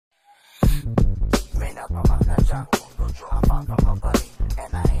junk. I'm far from a bully,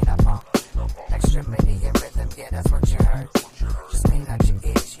 and I ain't a punk. Extremity and rhythm, yeah, that's what you heard. Just clean out your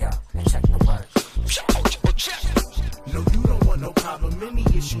ears, yo, and check the words. No, you don't want no problem. Any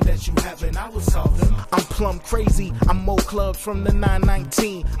issue that you have, and I will solve them. I'm plumb crazy. I'm more clubs from the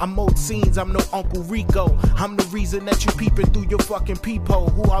 919. I'm old scenes. I'm no Uncle Rico. I'm the reason that you peeping through your fucking peephole.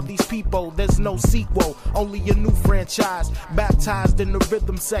 Who are these people? There's no sequel. Only a new franchise. Baptized in the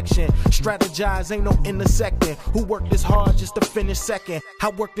rhythm section. Strategize, ain't no intersecting. Who worked this hard just to finish second? I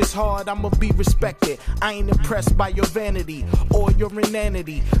work this hard, I'ma be respected. I ain't impressed by your vanity or your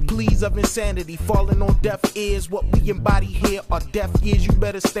inanity. Pleas of insanity falling on deaf ears. What we embody here are deaf ears. You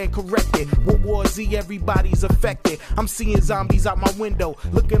better stand corrected. World War Z, everybody's affected. I'm seeing zombies out my window,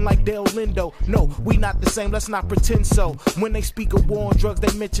 looking like Del Lindo. No, we not the same, let's not pretend so. When they speak of war on drugs,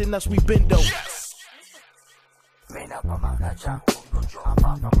 they mention us, we bendo. Yes! Rain up among the junk. I'm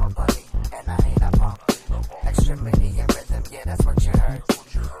far from a bully, and I ain't a punk. Extremity and rhythm, yeah, that's what you heard.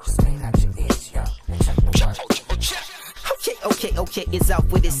 Just clean out your ears, yo, and check the words. Okay, it's off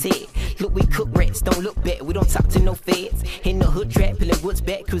with his head. Look, we cook rats, don't look back, we don't talk to no feds. In the hood trap, pulling woods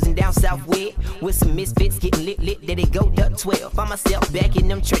back, cruising down Southway. With some misfits, getting lit, there they go, duck 12. Find myself back in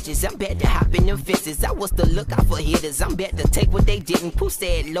them churches, I'm back to hop in them fences. I was the lookout for hitters, I'm back to take what they didn't. Pooh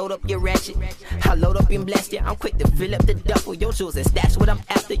said, load up your ratchet, I load up and blast ya. I'm quick to fill up the duffel, your jewels and stash what I'm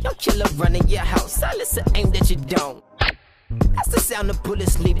after. Your killer running your house, silence the aim that you don't. That's the sound of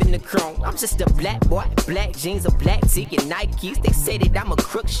bullets leaving the chrome. I'm just a black boy, black jeans, a black tee and Nikes. They say that I'm a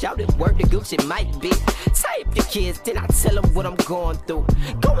crook, shouted word to Gucci might be. Tie up your kids, then I tell them what I'm going through.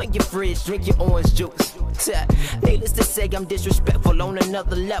 Go in your fridge, drink your orange juice. Needless to say, I'm disrespectful on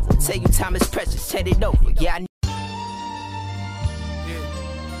another level. Tell you time is precious, head it over. Yeah,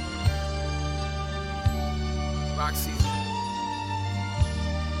 Roxy.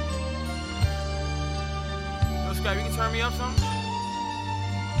 Skype, you can turn me up some?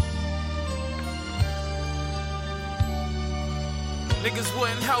 Niggas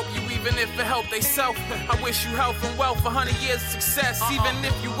wouldn't help you even if it helped they self. I wish you health and wealth, 100 years of success. Even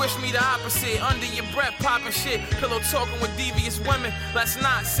if you wish me the opposite, under your breath popping shit. Pillow talking with devious women. Last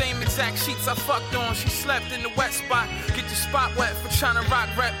night, same exact sheets I fucked on. She slept in the wet spot. Get your spot wet for trying to rock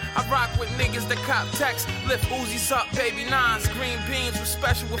rep. I rock with niggas that cop text. Lift Uzis up, baby nines. Green beans with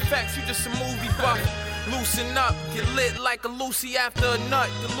special effects. You just a movie buff. Loosen up, get lit like a Lucy after a nut.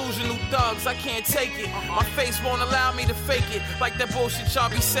 Delusional thugs, I can't take it. My face won't allow me to fake it. Like that bullshit y'all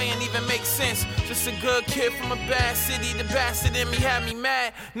be saying even makes sense. Just a good kid from a bad city. The bastard in me had me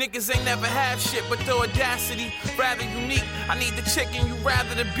mad. Niggas ain't never have shit but the audacity. Rather unique, I need the chicken, you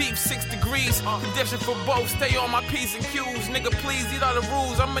rather the beef. 6 degrees, condition for both. Stay on my P's and Q's. Nigga, please, these are the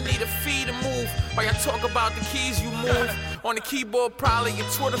rules. I'ma need a fee to move. While y'all talk about the keys you move. On the keyboard, probably your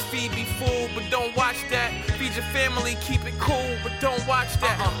Twitter feed be full, but don't watch that. Feed your family, keep it cool, but don't watch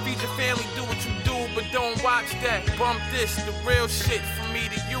that. Feed your family, do what you do, but don't watch that. Bump this, the real shit from me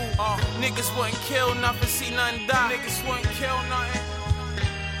to you. Niggas wouldn't kill nothing, see nothing die. Niggas wouldn't kill nothing.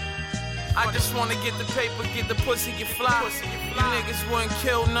 I just wanna get the paper, get the pussy, get fly. You niggas wouldn't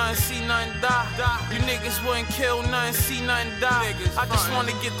kill nothing, see nothing die. You niggas wouldn't kill nothing, see nothing die. I just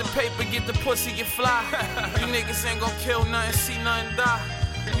wanna get the paper, get the pussy, get fly. You niggas ain't gon' kill nothing, see nothing die.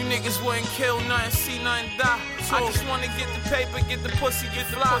 You niggas wouldn't kill nothing, see nothing die. I just wanna get the paper, get the pussy, get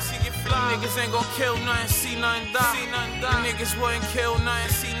fly. You niggas ain't gon' kill nothing, see nothing die. You niggas wouldn't kill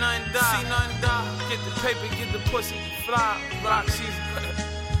nothing, see nothing die. Get the paper, get the pussy, get fly. Rock season.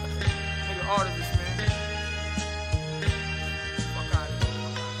 Nigga, artist, man. Fuck out of here.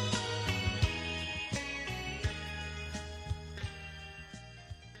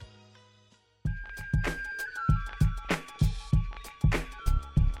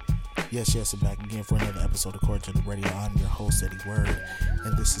 Yes, I'm back again for another episode of Core General Radio. I'm your host, Eddie Word,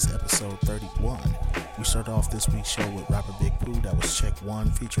 and this is episode 31. We started off this week's show with rapper Big Pooh. That was Check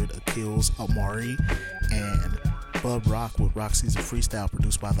One, featured Akil's Amari, and Bub Rock with Rock Season Freestyle,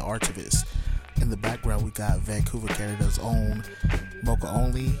 produced by The Archivist. In the background, we got Vancouver, Canada's own Mocha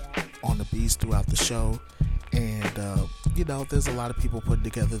Only on the beats throughout the show. And, there's a lot of people putting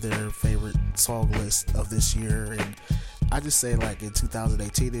together their favorite song list of this year, and I just say, like, in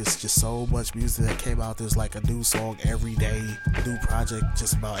 2018, there's just so much music that came out. There's like a new song every day, new project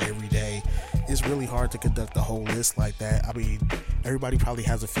just about every day. It's really hard to conduct a whole list like that. I mean, everybody probably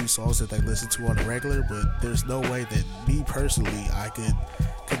has a few songs that they listen to on a regular, but there's no way that me personally, I could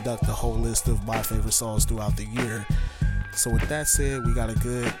conduct a whole list of my favorite songs throughout the year. So with that said, we got a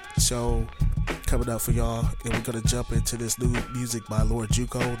good show coming up for y'all, and we're gonna jump into this new music by Lord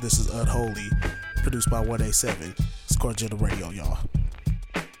Juco. This is Unholy, produced by 187. It's Core General Radio, y'all.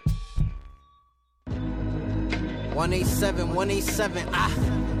 187, 187,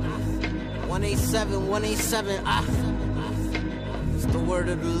 187, 187, It's the word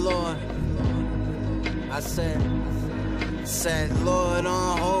of the Lord. I said, Lord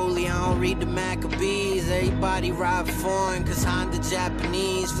unholy, I don't read the Maccabees. Everybody ride foreign, cause Honda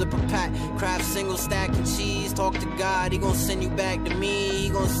Japanese. Flip a pack, craft single stack and cheese. Talk to God, he gon' send you back to me. He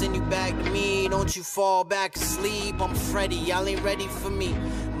gon' send you back to me. Don't you fall back asleep, I'm Freddy, y'all ain't ready for me.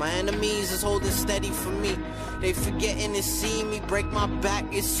 My enemies is holding steady for me. They forgetting to see me, break my back,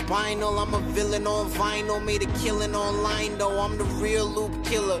 it's spinal. I'm a villain on vinyl, made a killing online though. I'm the real loop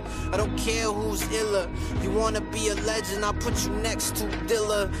killer, I don't care who's iller. You wanna be a legend, I'll put you next to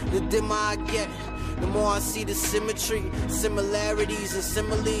Dilla. The dimmer I get, the more I see the symmetry, similarities and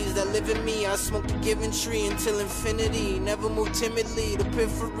similes that live in me. I smoke the given tree until infinity. Never move timidly, the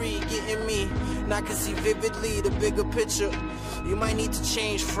periphery getting me. And I can see vividly the bigger picture. You might need to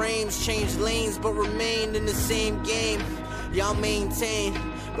change frames, change lanes, but remain in the same game. Y'all maintain,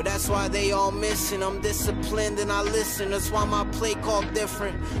 but that's why they all missing. I'm disciplined and I listen, that's why my play call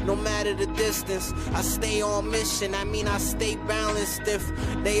different. No matter the distance, I stay on mission. I mean I stay balanced. If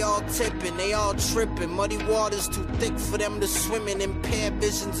they all tipping, they all tripping. Muddy water's too thick for them to swim in. Impaired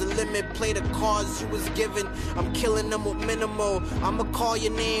vision's a limit, play the cards you was given. I'm killing them with minimal. I'ma call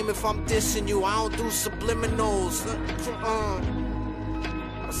your name if I'm dissing you, I don't do subliminals.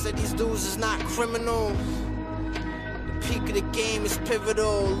 I said these dudes is not criminal. Peak of the game is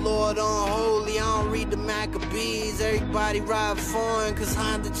pivotal. Lord unholy, I don't read the Maccabees. Everybody ride foreign, cause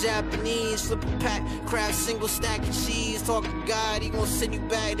Honda Japanese. Flip a pack, craft single stack of cheese. Talk to God, he gon' send you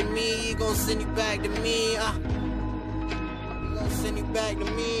back to me. He gon' send you back to me. He gon' send you back to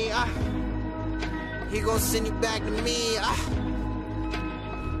me. He gon' send you back to me.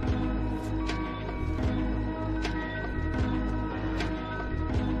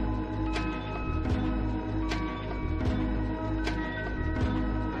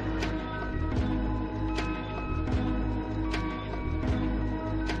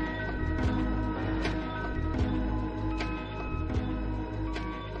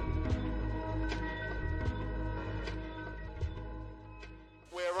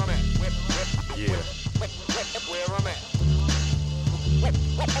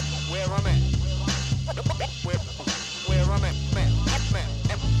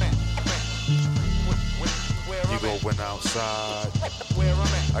 Outside,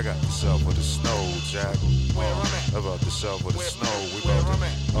 I got the shovel of the snow, Jack. About the shovel of the snow, we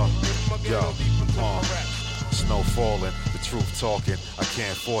about to, snow falling, the truth talking. I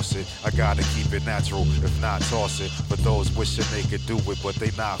can't force it, I gotta keep it natural, if not toss it. For those wishing they could do it, but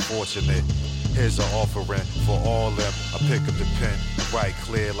they not fortunate. Here's an offering for all them. I pick up the pen, write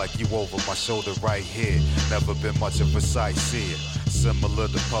clear like you over my shoulder right here. Never been much of a sightseer. Similar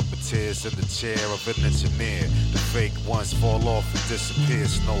to puppeteers in the chair of an engineer. The fake ones fall off and disappear.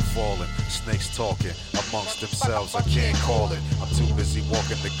 Snow falling, snakes talking amongst themselves. I can't call it. I'm too busy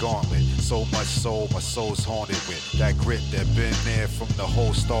walking the gauntlet. So much so, my soul's haunted with that grit that been there from the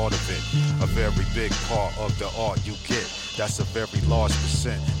whole start of it. A very big part of the art you get. That's a very large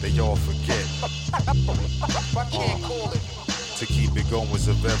percent they all forget. I can't call it. To keep it going was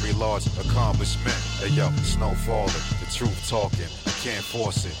a very large accomplishment. Hey yo, snow falling, the truth talking. I can't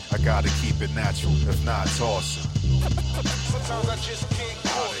force it, I gotta keep it natural, if not tossing. Sometimes I just can't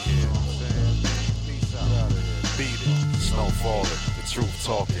call it. Beat it, snow falling, the truth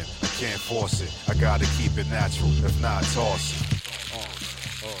talking. I can't force it, I gotta keep it natural, if not tossing.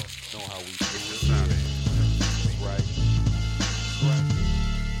 Know how we get this out of here. Right.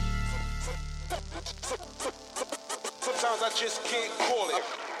 Sometimes I just can't call it.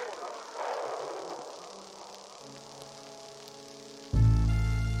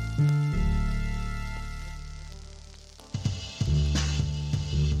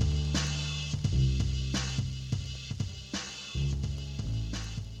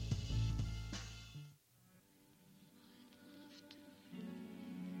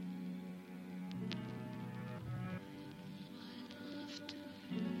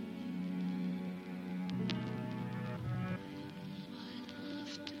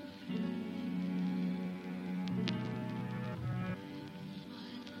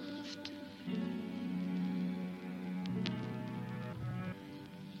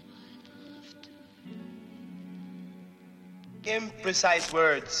 Imprecise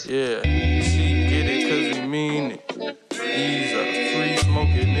words. Yeah, she get it cause we mean it. These are free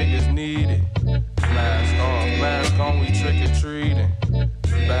smoking niggas need it. Mask on, we trick or treating.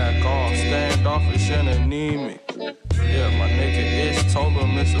 Back off, standoffish and anemic. Yeah, my nigga Ish told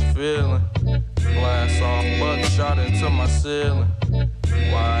him it's a feeling. Glass off, buckshot into my ceiling.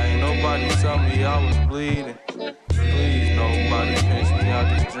 Why ain't nobody tell me I was bleeding?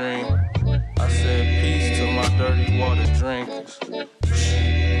 out this dream. I said peace to my dirty water drinkers.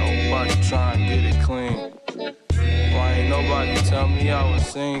 Nobody try and get it clean. Why ain't nobody tell me I was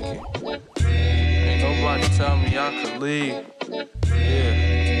sinking? Ain't nobody tell me I could leave.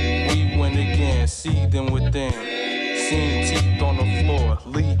 Yeah, we win again, seething within. Seen teeth on the floor,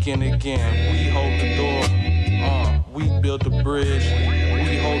 leaking again. We hold the door, we build the bridge.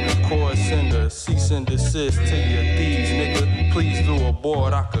 We hold the core sender, cease and desist to your thieves, nigga. Please do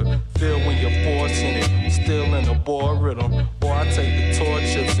abort. I could feel when you're forcing it, still in the board rhythm. Boy, I take the tour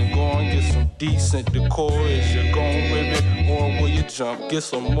chips and go and get some decent decor. Is you gon' ribbit or will you jump? Get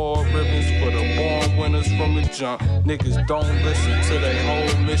some more ribbons for the born winners from the jump. Niggas don't listen to their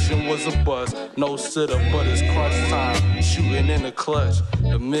whole mission was a bust. No sitter, but it's crunch time. Shooting in the clutch.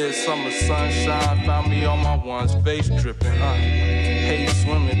 The midsummer sunshine found me on my ones, face dripping. Hate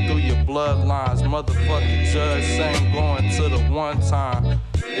swimming through your bloodlines. Motherfucking judge saying going to the one time.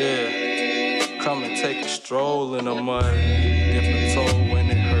 Yeah, come and take a stroll in the mud. Dip a toe when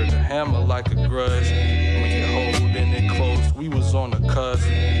it hurt the hammer like a grudge. When you're holding it close, we was on the cusp.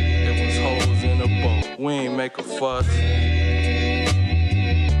 It was holes in the boat, we ain't make a fuss.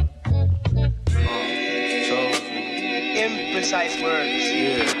 Chosen. Imprecise words.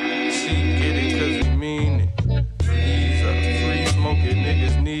 Yeah, see, get it cause we mean it. Ease up, free smoking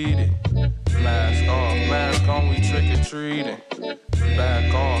niggas need it. Mask on, we trick-or-treating.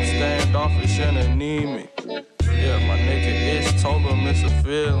 Back off, standoffish and anemic. Yeah, my nigga Ish told him it's a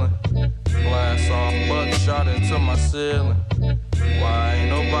feeling. Glass off, buckshot into my ceiling. Why ain't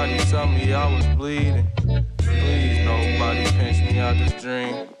nobody tell me I was bleeding? Please, nobody pinch me out this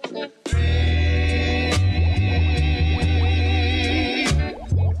dream.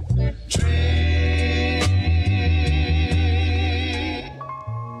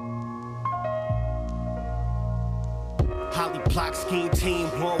 Block scheme team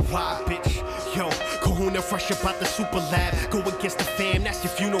worldwide, bitch. Yo, Kahuna fresh up out the super lab. Go against the fam, that's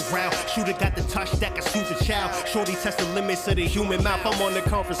your funeral round. Shooter got the touch that can soothe the child. Shorty test the limits of the human mouth. I'm on the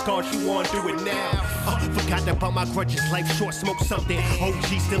conference call, she wanna do it now. Forgot about my grudges, life short, smoke something.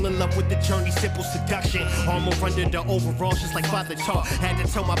 OG still in love with the journey, simple seduction. Armor under the overalls, just like Father Talk. Had to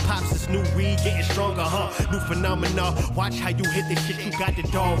tell my pops this new weed getting stronger, New phenomena, watch how you hit this shit, you got the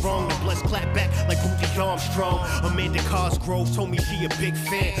dog wrong. The bloods clap back like Booty Armstrong. Amanda Cosgrove told me she a big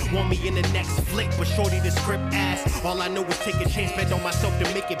fan. Want me in the next flick, but shorty the script ass. All I know is take a chance, bet on myself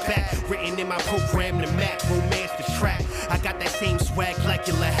to make it back. Written in my program, the Mac, romance the track. I got that same swag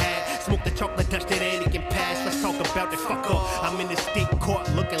Blackula had. Smoke the chocolate Dutch that Anakin passed. Let's talk about the fuck up. I'm in the state court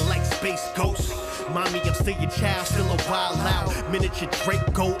looking like Space Ghost. Mommy, I'm still your child, still a wild out. Miniature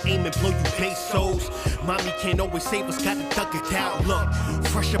Drake, go aim and blow you pesos. Mommy can't always save us, gotta duck it out. Look,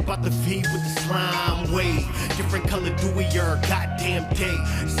 fresh up out the V with the slime wave. Different color dewier, goddamn day.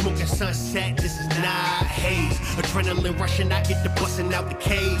 Smoking sunset, this is not haze. Adrenaline rushing, I get the busting out the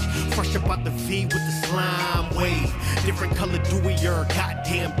cage. Fresh up out the V with the slime wave. Different color dewier,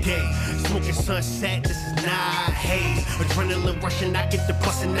 goddamn day. Smoking sunset, this is not haze. Adrenaline rushing, I get the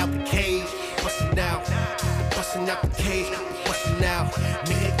busting out the cage. Bustin' out the cage, bustin' out,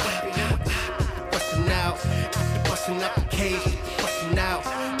 nigga, bustin' out, bustin' out the cage, bustin' out,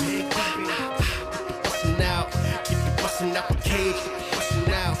 nigga, bustin' out, bustin' out the cage,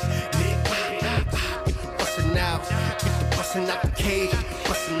 bustin' out, nigga, bustin' out, bustin' out the cage,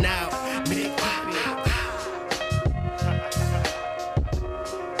 bustin' out, nigga.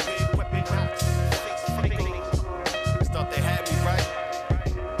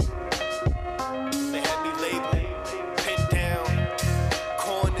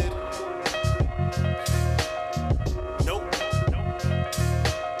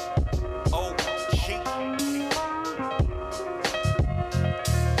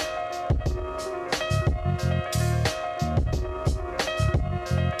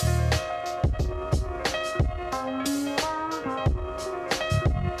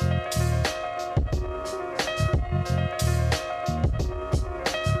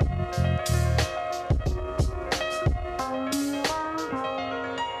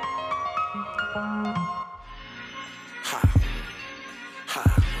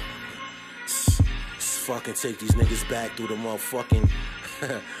 Fucking take these niggas back through the motherfucking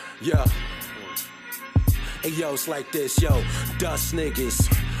yeah. Hey yo, it's like this, yo. Dust niggas,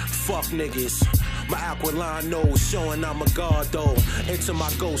 fuck niggas. My aqualine nose showing I'm a god though. Enter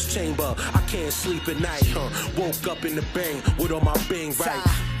my ghost chamber, I can't sleep at night, Woke up in the bang with all my bang right.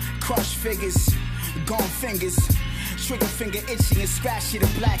 Crush figures, gone fingers. Trigger finger itchy and scratchy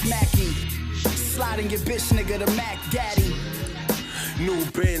the black Mackie. Sliding your bitch nigga the Mac Daddy. New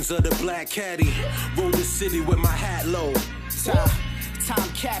Benz of the black caddy. Roll the city with my hat low. time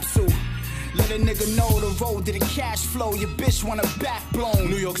capsule. Let a nigga know the road to the cash flow. Your bitch want a back blown.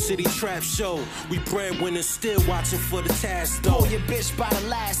 New York City trap show. We breadwinners still watching for the task though. Pull your bitch by the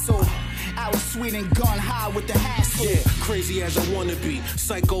lasso. I was sweet and gun high with the hassle. Yeah, crazy as I wanna be.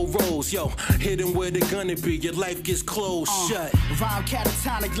 Psycho rolls, yo. Hidden where they gonna be. Your life gets closed, shut. Rhyme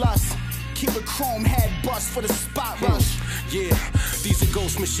catatonic lust. Keep a chrome head bust for the spot rush. Yeah, these are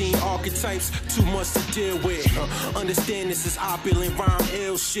ghost machine archetypes. Too much to deal with. Understand this is opulent rhyme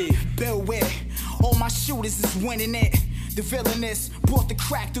ill shit. Bill with all my shooters is winning it. The villainous brought the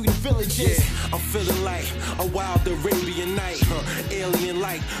crack through the villages. Yeah, I'm feeling like a wild Arabian night. Alien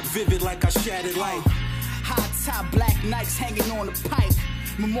like, vivid like I shattered light. High top black Nikes hanging on the pipe.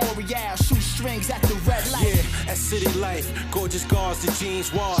 Memorial, shoestrings at the red light. Yeah, at City Life, gorgeous guards, the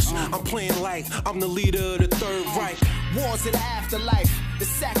jeans wash. I'm playing like I'm the leader of the Third Reich. Wars of the afterlife, the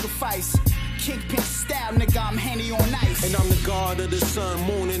sacrifice. Kingpin style, nigga, I'm Henny on ice. And I'm the god of the sun,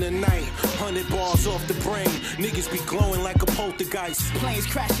 moon, and the night. 100 bars off the brain, niggas be glowing like a poltergeist. Planes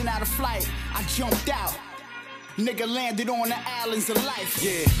crashing out of flight, I jumped out. Nigga landed on the islands of life.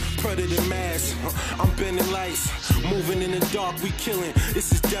 Yeah, predator mask, I'm bending lights. Moving in the dark, we killing,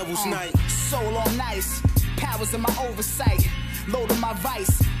 this is Devil's Night. Soul on nice, powers of my oversight. Load of my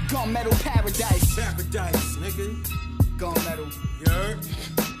vice, gunmetal paradise. Paradise, nigga. Gunmetal. You heard?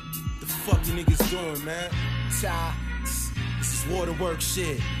 The fuck you niggas doing, man? This is waterwork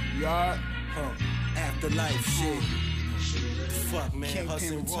shit. You heard? Afterlife shit. Fuck, man. Kingpin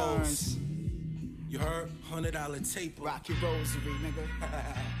Hustle returns. rolls. You heard? $100 tape. Rock your rosary, nigga.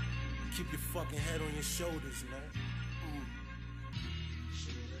 Keep your fucking head on your shoulders, man.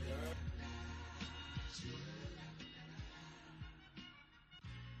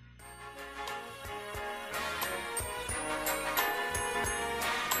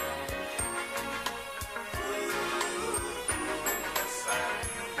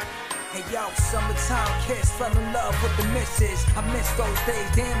 Hey yo, summertime kiss, fell in love with the missus. I miss those days,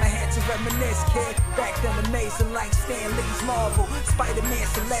 damn, I had to reminisce, kid. Back then amazing like Stan Lee's Marvel. Spider-Man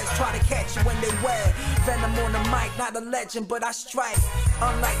celebs try to catch you when they wear Venom on the mic, not a legend, but I strike.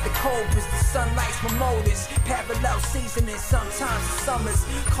 Unlike the Cobras, the sun lights my motors. Parallel seasoning, sometimes the summers.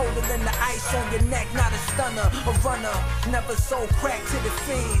 Colder than the ice on your neck, not a stunner. A runner, never sold crack to the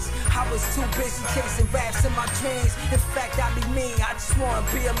fiends. I was too busy chasing raps in my dreams. In fact, I be mean, I just wanna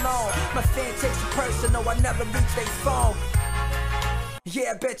be alone. My fan takes it personal, I never reach their phone.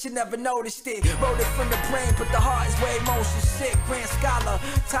 Yeah, I bet you never noticed it. Wrote it from the brain, but the heart is where emotion sit. Grand scholar,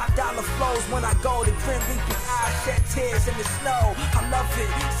 top dollar flows when I go. The Grim Reaper's eyes shed tears in the snow. I love it,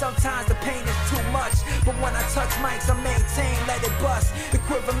 sometimes the pain is too much. But when I touch mics, I maintain, let it bust.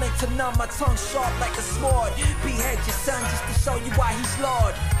 Equivalent to numb, my tongue sharp like a sword. Behead your son just to show you why he's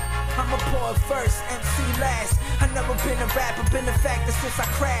Lord. I'm a poet first, MC last. I never been a rapper, been a factor since I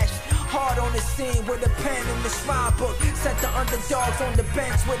crashed. Hard on the scene with a pen in this rhyme book. Sent the underdogs on the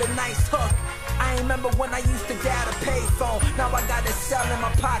bench with a nice hook. I ain't remember when I used to dial a payphone. Now I got a cell in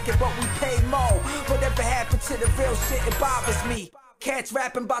my pocket, but we pay more. Whatever happened to the real shit, it bothers me. Cats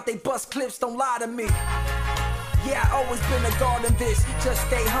rapping about they bust clips, don't lie to me. Yeah, I always been a guard in this. Just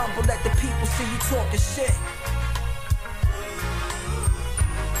stay humble, let the people see you talking shit.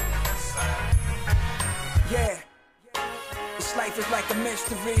 Yeah, this life is like a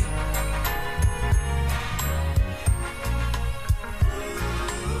mystery.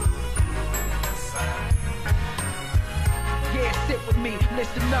 Yeah, sit with me,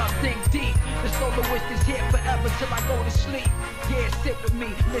 listen up, think deep. The soloist is here forever till I go to sleep. Yeah, sit with me,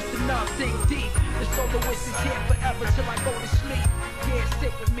 listen up, think deep. The soloist is here forever till I go to sleep. Yeah,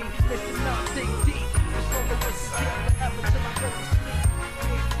 sit with me, listen up, think deep. The soloist is here forever till I go to sleep.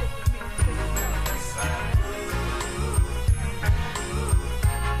 Yeah, sit with me, listen up, think deep.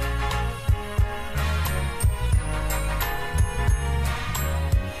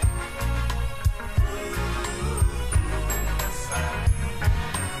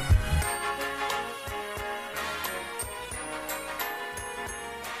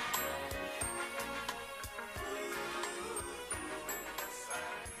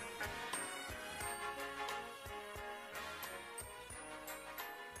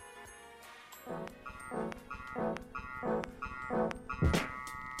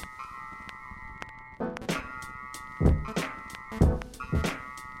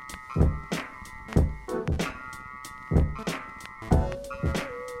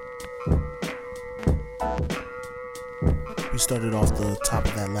 We started off the top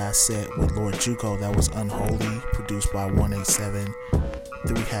of that last set with Lord Juco, that was Unholy, produced by 187.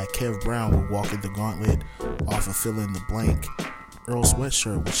 Then we had Kev Brown with Walking the Gauntlet off of Fill in the Blank. Earl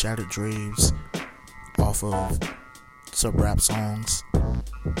Sweatshirt with Shattered Dreams off of some rap songs.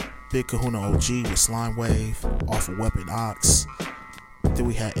 Big Kahuna OG with Slime Wave off of Weapon Ox. Then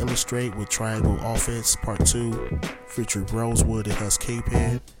we had Illustrate with Triangle Offense Part 2 featuring Rosewood and Hus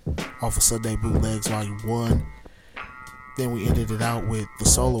K-Pen off of Sunday Bootlegs Volume 1. Then we ended it out with The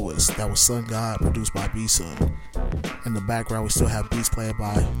Soloist, that was Sun God, produced by B-Sun. In the background we still have beats played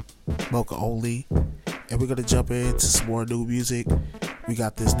by Mocha Only. And we're gonna jump into some more new music. We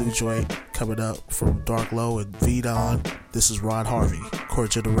got this new joint coming up from Dark Low and V-Don. This is Rod Harvey,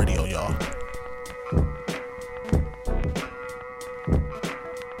 Court General Radio, y'all.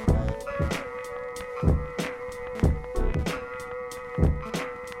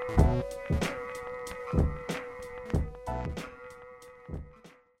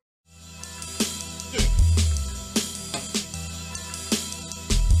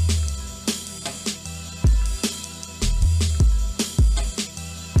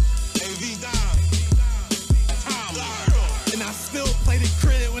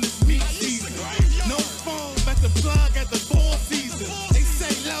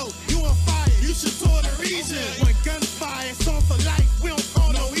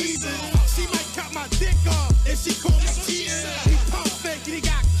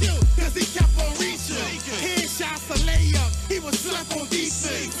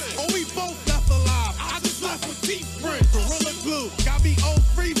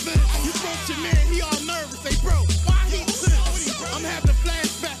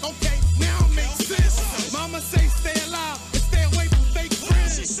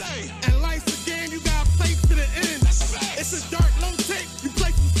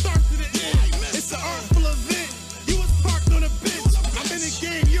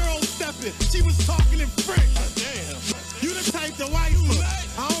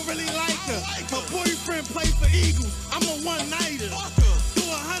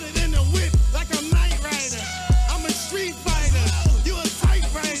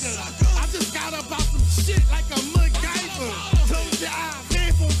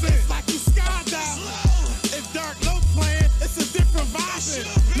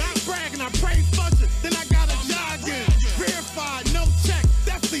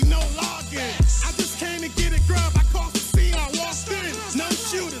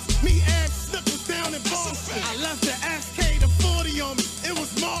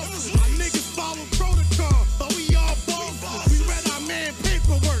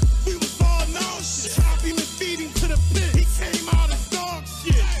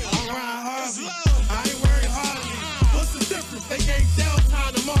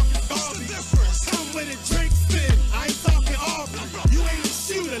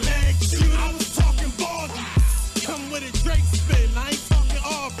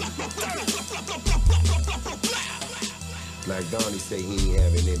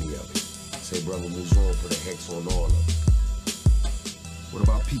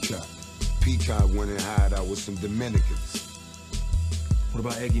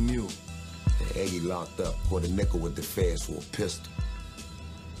 With a nickel with the feds for a pistol.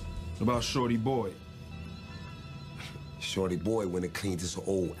 What about Shorty Boy? Shorty Boy went and cleaned his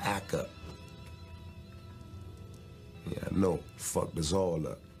old act up. Yeah, I know. Fucked us all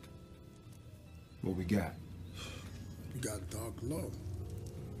up. What we got? We got Dark Low.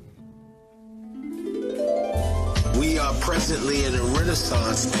 We are presently in a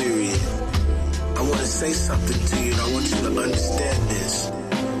renaissance period. I want to say something to you, and I want you to understand this.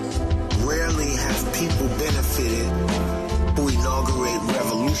 Rarely have people benefited who inaugurate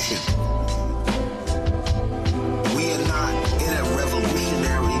revolution. We are not in a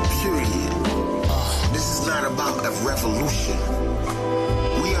revolutionary period. This is not about a revolution.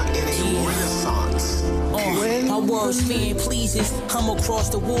 We are in a renaissance. My words fan pleases. I'm across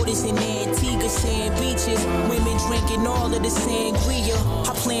the waters in Antigua, sand beaches. Women drinking all of the sangria.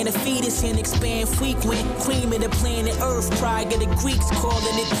 I plan to feed us and expand frequent. Cream of the planet Earth, pride of the Greeks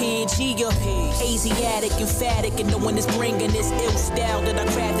calling it Pangea. Asiatic, emphatic, and no one is bringing this ill style that I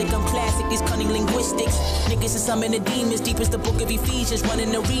crafted. I'm classic, these cunning linguistics. Niggas is some in the demons, deep as the book of Ephesians.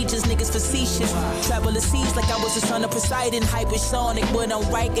 Running the regions, niggas facetious. Travel the seas like I was the son of Poseidon. Hypersonic, but I'm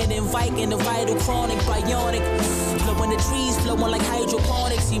Riking and Viking, the vital chronic, bionic. Flowing the trees, flowing like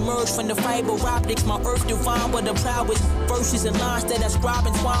hydroponics. Emerge from the fiber optics, my earth divine with the prowess. Verses and lines that I scribe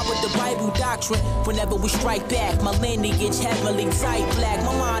and twine with the Bible doctrine. Whenever we strike back, my lineage heavily tight black.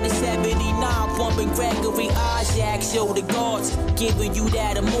 My mind is 79, bumping Gregory Isaac. Show the gods, giving you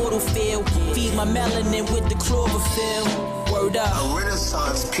that immortal feel. Feed my melanin with the chlorophyll. Word up. A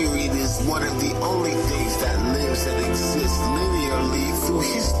renaissance period is one of the only things that lives and exists linearly through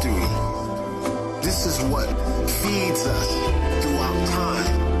history. This is what feeds us throughout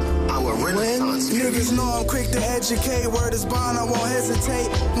time. Our renaissance period. Niggas know I'm quick to educate. Word is bond, I won't hesitate.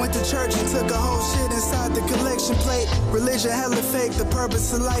 Went to church and took a whole shit inside the collection plate. Religion hella fake, the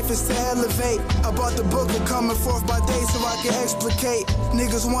purpose of life is to elevate. I bought the book of Coming Forth by Day so I can explicate.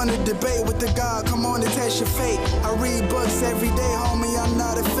 Niggas wanna debate with the God, come on and test your fate. I read books every day, homie, I'm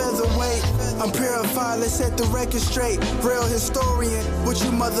not a featherweight. I'm purified, let's set the record straight. Real historian, what you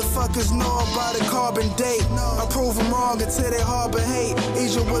motherfuckers know about a carbon date. I prove them wrong until they harbor hate.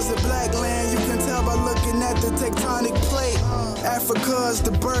 Egypt was a black land, you can tell by looking at the tectonic plate. Africa's the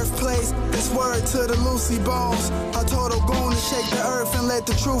birthplace, it's word to the Lucy Bones. I told Ogun to shake the earth and let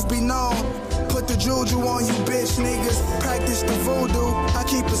the truth be known. Put the juju on you bitch niggas, practice the voodoo. I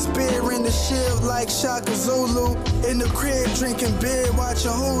keep a spear in the shield like Shaka Zulu. In the crib drinking beer,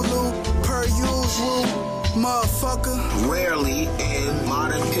 watching Hulu, per usual, motherfucker. Rarely in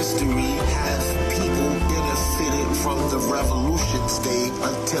modern history have people benefited from the revolutions they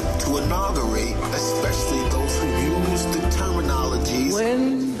attempt to inaugurate, especially those who use the terminologies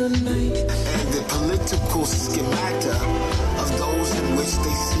and the political schemata of those in which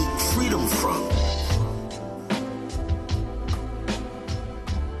they seek freedom from.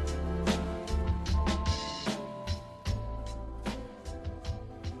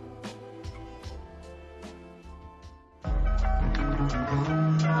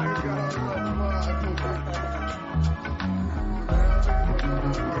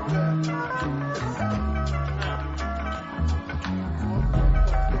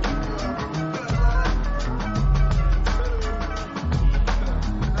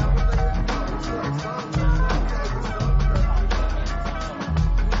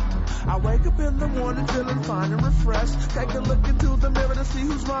 Take a look into the mirror to see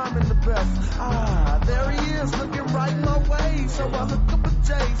who's rhyming the best. Ah, there he is, looking right my way. So I hook up a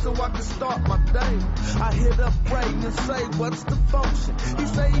J so I can start my day. I hit up Ray and say, what's the function? He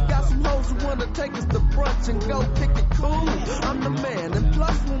say he got some hoes who wanna take us to brunch and go kick it cool. I'm the man, and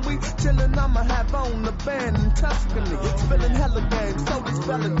plus when we chillin', I'ma have on the band in Tuscany. Spilling hella games, so this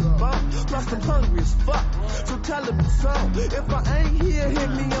fella can bump. Plus I'm hungry as fuck, so tell him some. If I ain't here, hit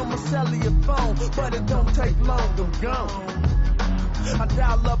me on my cellular phone. But it don't take long, I'm gone. I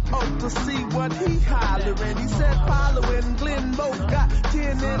dial up Oak to see what he hollering. He said Paulo and Glenn both got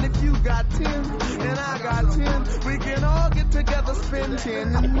 10, and if you got 10 and I got 10, we can all get together, spend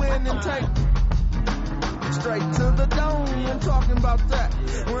 10 and win and take straight to the dome. I'm talking about that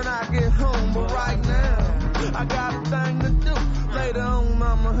when I get home, but right now I got a thing to do. Later on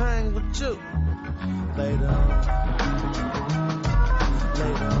I'ma hang with you. Later on I'ma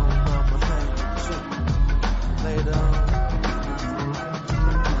hang with you. Later on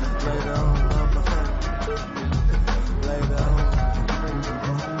I'ma hang with you. Later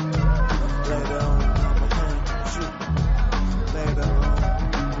on I'ma hang with you. Later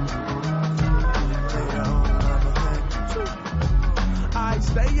on I'ma hang with you. I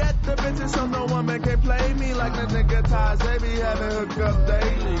stay at the bitches so no woman can play me like the nigga ties they be having hookup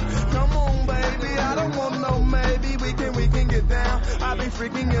daily. Come on baby, I don't want no maybe. We can get down. I be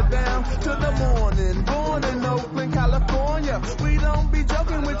freaking you down to the morning. Born in Oakland, California. We don't be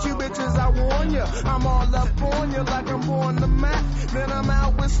joking with you bitches, I warn ya. I'm all up on you like I'm born the Mac. Then I'm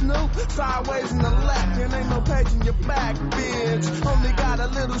out with Snoop, sideways in the left. And ain't no page in your back, bitch. Only got a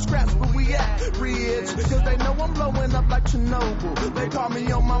little scratch, but we act rich. Cause they know I'm blowing up like Chernobyl. They call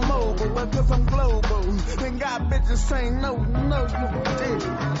me on my mobile, but cause I'm global. And got bitches saying no, you did.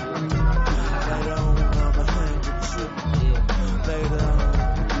 Later on, I'ma hang with you. Later on,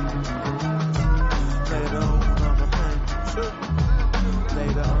 I'ma hang with you.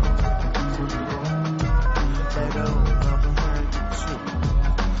 Later on, I'ma hang with you. Later on, I'ma hang with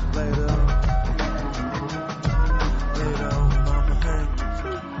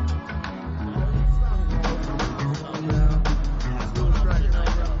you.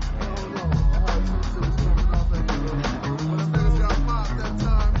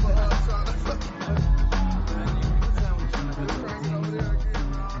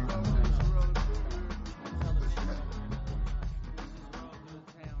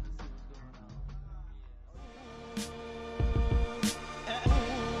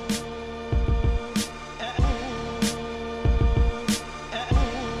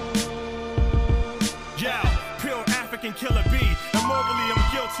 Killer B. Immorally, I'm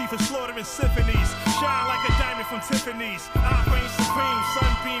guilty for slaughtering symphonies. Shine like a diamond from Tiffany's. I reign supreme,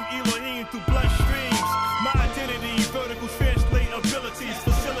 sunbeam Elohim through bloodstreams. My identity, vertical translate abilities,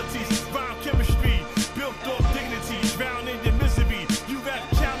 facilities, rhyme chemistry, built off dignity, drowned in your misery. You rap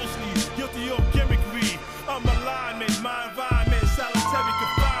challengely, guilty of gimmickry. I'm alignment, my environment, solitary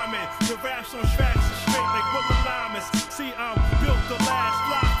confinement. The raps on tracks are straight like Will alignments. See, I'm built to last,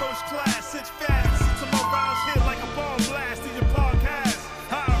 fly first class, sit fast.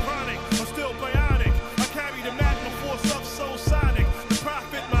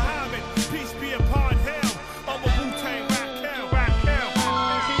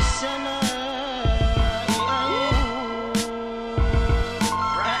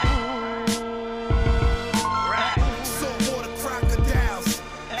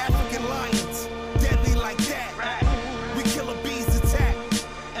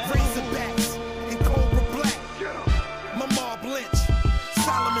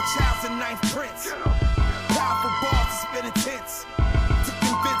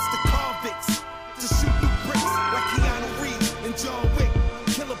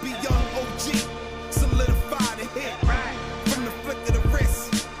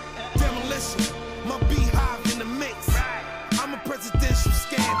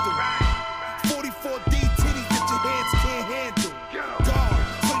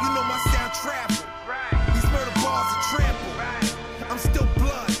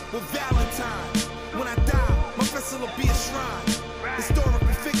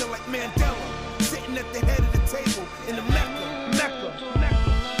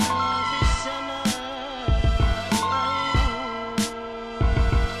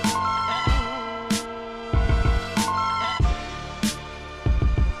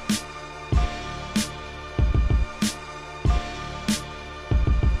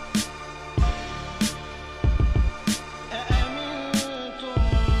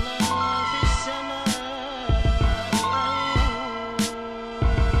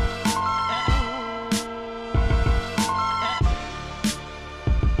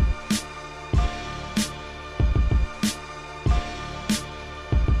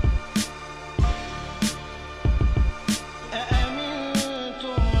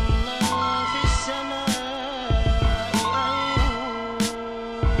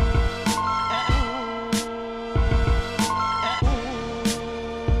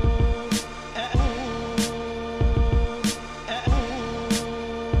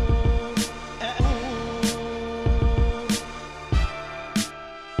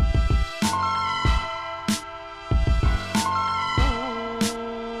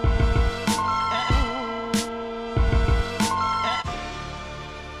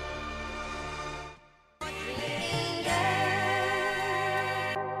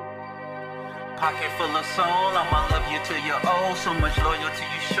 Pocket full of soul, I'ma love you till you're old. So much loyalty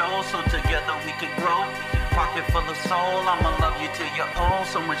you show, so together we could grow. Pocket full of soul, I'ma love you till you're old.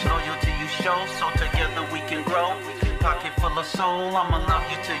 So much loyalty you show, so together we can grow. Pocket full of soul, I'ma love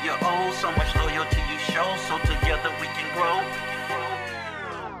you till you're old. So much loyalty you show, so together we can grow.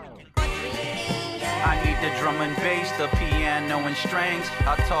 I need the drum and bass, the piano and strings.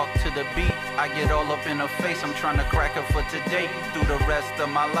 I talk to the beat, I get all up in her face. I'm trying to crack her for today. Through the rest of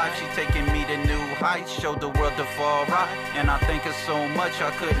my life, she's taking me to new heights. Show the world the far right, and I thank her so much,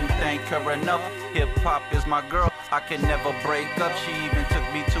 I couldn't thank her enough. Hip-hop is my girl, I can never break up. She even took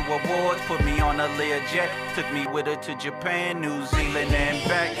me to awards, put me on a Learjet. Took me with her to Japan, New Zealand and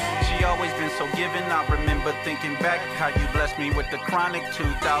back. She always been so giving, I remember thinking back how you blessed me with the Chronic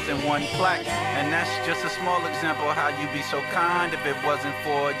 2001 plaque. And that's just a small example how you be so kind. If it wasn't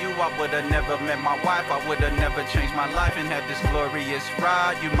for you, I would've never met my wife. I would've never changed my life and had this glorious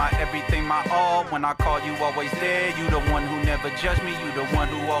ride. You my everything, my all. When I call you, always there. You the one who never judged me. You the one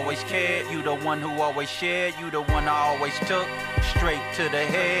who always cared. You the one who always shared. You the one I always took straight to the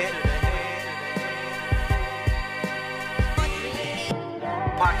head.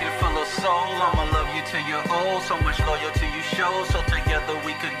 Pocket full of soul, I'ma love you till you're old. So much loyalty you show, so together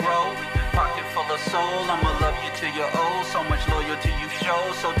we could grow. Pocket full of soul, I'ma love you till you're old. So much loyalty you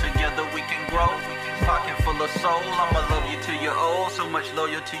show, so together we can grow. Pocket full of soul, I'ma love you till you're old. So much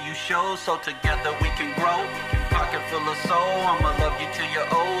loyalty you show, so together we can grow. Pocket full of soul, I'ma love you till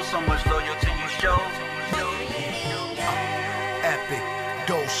you're old. So much loyalty you show. Epic.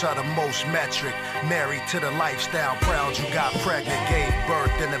 Dose of the most metric, married to the lifestyle, proud you got pregnant, gave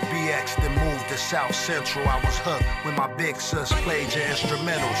birth in the BX, then moved to South Central. I was hooked when my big sis played your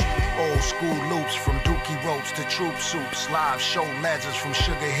instrumentals. Old school loops from Dookie Ropes to Troop Soups, live show legends from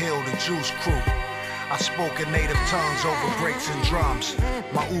Sugar Hill to Juice Crew. I spoke in native tongues over breaks and drums.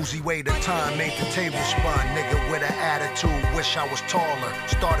 My Uzi weighed a ton, made the table spun. Nigga with an attitude, wish I was taller.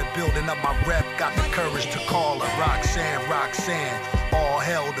 Started building up my rep, got the courage to call her Roxanne, Roxanne. All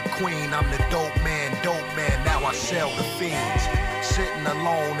hell the queen, I'm the dope man, now I sell the fiends. Sitting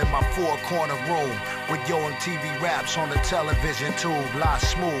alone in my four-corner room with Yo MTV raps on the television tube, lie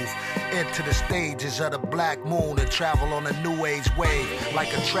smooth into the stages of the black moon and travel on a new age wave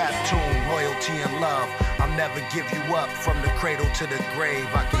like a trap tune, loyalty and love. I'll never give you up from the cradle to the grave.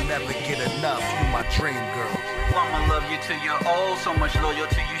 I can never get enough, you my dream girl. I'ma love you till you're old, so much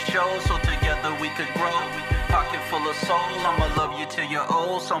loyalty you show, so together we could grow. Pocket full of soul, I'ma love you till you're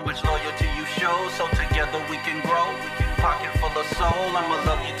old, so much loyalty you show, so together we can grow. Pocket full of soul, I'ma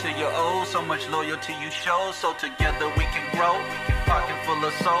love you till you're old, so much loyalty you show, so together we can grow. Pocket full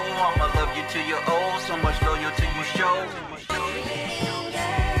of soul, I'ma love you till you're old, so much loyalty you show.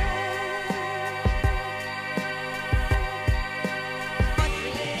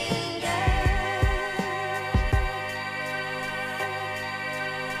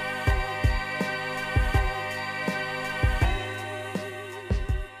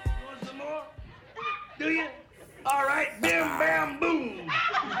 Do you? All right, bim, bam, boom.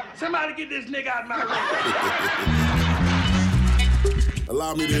 Somebody get this nigga out of my room.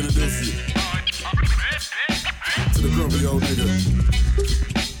 Allow me to introduce you to the grumpy old nigga.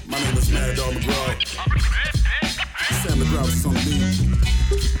 My name is Mad Dog McGraw. Sam McGraw is on the beat.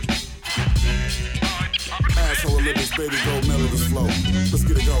 Asshole Olympics, baby, gold melodies flow. Let's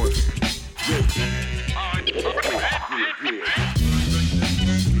get it going.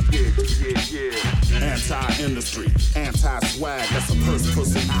 Anti-industry, anti-swag, that's a purse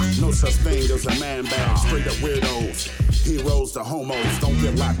pussy. No such thing as a man bag, straight up weirdos. Heroes to homos, don't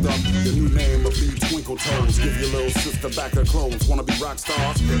get locked up. Your new name will be Twinkle Toes. Give your little sister back her clothes. Wanna be rock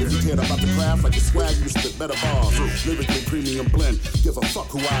stars? If you cared about the craft like your swag, you spit better bars. Lyrically premium blend. Give a fuck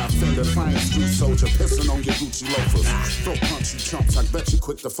who I offend. A flying street soldier pissing on your Gucci loafers. Throat punch you chumps, I bet you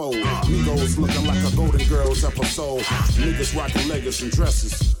quick to fold. Migos looking like a Golden Girls episode. Niggas rocking leggings and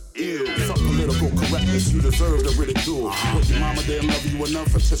dresses. Ew. Fuck political correctness, you deserve the ridicule. What your mama didn't love you enough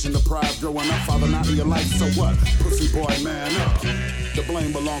for touching the pride growing up, father not in your life, so what? Pussy boy, man up. The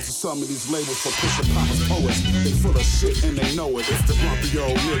blame belongs to some of these labels for pushing Papa's poets. They full of shit and they know it. It's the grumpy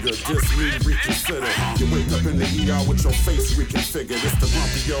old nigga, diss me, reconsider. You wake up in the ER with your face reconfigured. It's the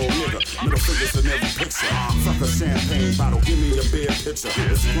grumpy old nigga, middle fingers in every picture. Fuck a champagne bottle, give me a beer pitcher.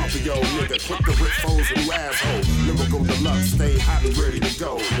 It's the grumpy old nigga, quick to rip foes and you asshole. Lyrical deluxe, stay hot and ready to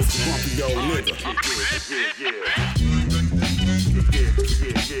go. It's the grumpy old nigga.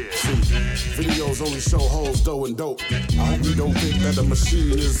 See, videos only show hoes, dough, and dope. I hope you don't think that the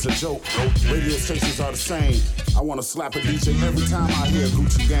machine is a joke. Radio stations are the same. I wanna slap a DJ every time I hear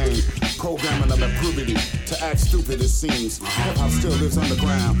Gucci Gang. Programming them at puberty to act stupid it seems. Hip-hop still lives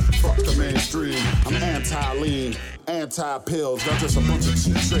underground, fuck the mainstream. I'm anti-lean, anti-pills. Got just a bunch of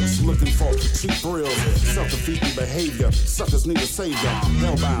cheap tricks looking for cheap thrills. Self-defeating behavior, suckers need a savior.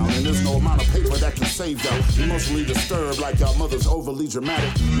 Hellbound, and there's no amount of paper that can save y'all. Emotionally disturbed like y'all mothers overly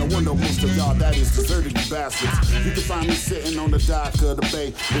dramatic. No wonder most of y'all daddies deserted you bastards. You can find me sitting on the dock of the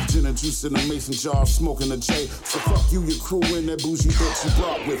bay with gin and juice in a mason jar, smoking a J. So fuck you, your crew, and that bougie bitch you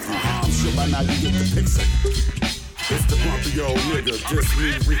brought with you. I'm sure by now you get the picture. It's the grumpy old nigga, this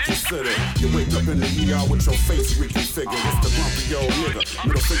me reconsider. You wake up in the ER with your face reconfigured. It's the grumpy old nigga,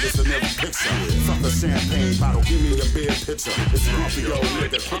 middle fingers in every picture. Fuck a champagne bottle, give me a beer pitcher. It's the grumpy old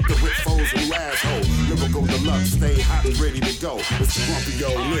nigga, quick to whip foes and you asshole. Lyrical deluxe, stay hot and ready to go. It's the grumpy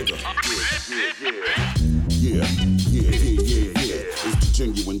old nigga. Yeah. It's the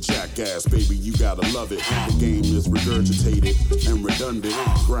genuine jackass, baby, you gotta love it. The game is regurgitated and redundant.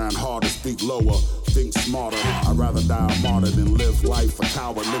 Grind harder, speak lower, think smarter. I'd rather die a martyr than live life a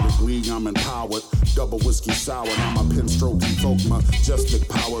coward. Lyrically, I'm empowered. Double whiskey sour, now my pen strokes invoke majestic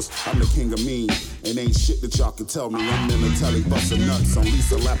powers. I'm the king of mean, and ain't shit that y'all can tell me. I'm in the telly, busting nuts on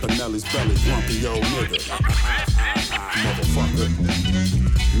Lisa Lapinelli's belly. Grumpy old nigga. Motherfucker.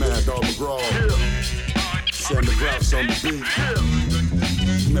 Mad Dog McGraw. Send the Grouch on the beat.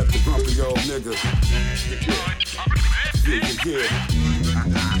 Met the grumpy old nigga. Yeah.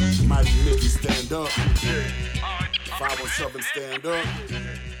 Mighty Mickey, stand up. 517, stand up.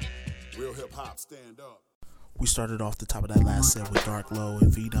 Real hip hop, stand up. We started off the top of that last set with Dark Low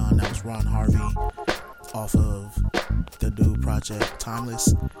and V-Don. That was Ron Harvey off of the new project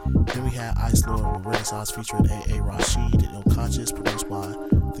Timeless. Then we had Ice Lord with Renaissance featuring A.A. Rashid and Ill Conscious, produced by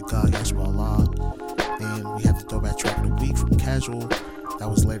the God Yeshua Allah. And we have the throwback track of the week from Casual. That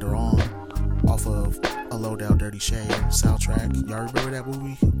was later on off of A Low Down Dirty Shame soundtrack. Y'all remember that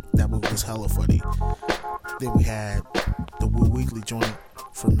movie? That movie was hella funny. Then we had the Woo Weekly joint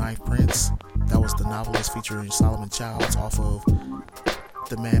from Ninth Prince. That was The Novelist featuring Solomon Childs off of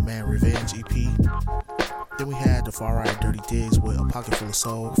the Madman Revenge EP. Then we had the Far Right Dirty Digs with A Pocket Full of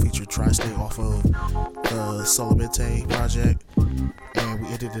Soul featured Tri-State off of the Solamente project. And we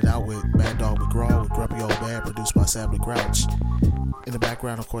ended it out with Mad Dog McGraw with Grumpy Old Bad, produced by Sam the Grouch. In the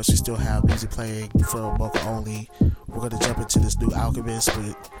background, of course, we still have music playing from Mocha Only. We're going to jump into this new Alchemist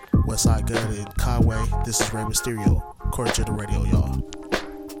with Westside Gun and Conway. This is Rey Mysterio, Court General Radio, y'all.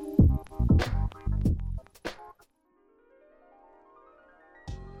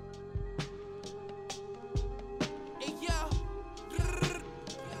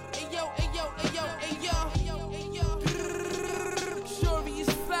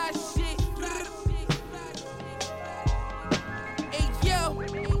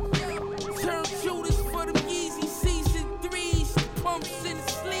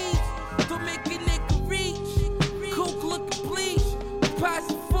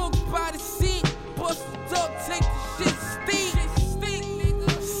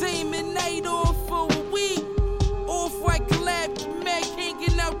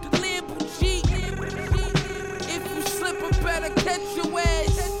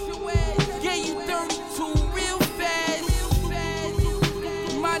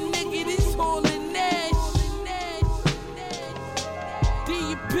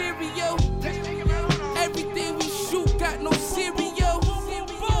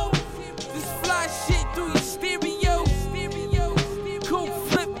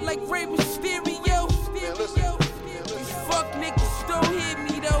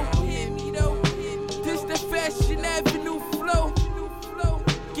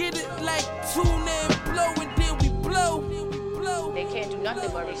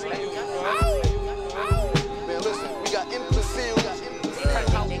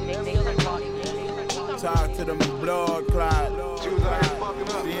 Talk to them blood clot.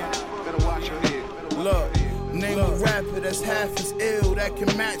 Look, name a rapper that's half as ill, that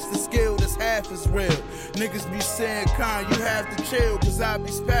can match the skill that's half as real. Niggas be saying, Con, you have to chill, cause I be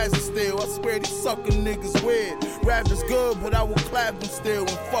spazzing still. I swear these sucker niggas weird. Rap is good, but I will clap them still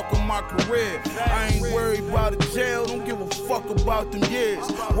and fuck on my career. I ain't worried about a jail, don't give a fuck about them years.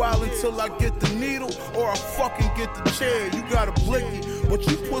 While until I get the needle or I fucking get the chair. You got a blicky, but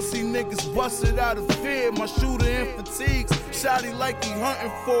you pussy niggas busted out of fear. My shooter in fatigues, shotty like he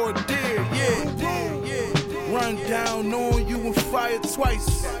hunting for a deer. Yeah. Run down knowing you and fire twice.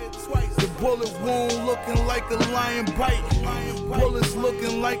 The bullet wound looking like a lion bite. Bullets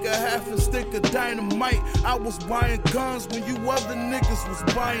looking like a half a stick of dynamite. I was buying guns when you other niggas was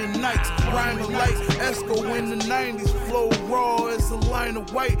buying nights. Rhyming like Esco in the 90s. Flow raw as a line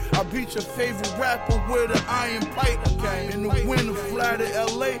of white. I beat your favorite rapper with an iron pipe. In the winter, fly to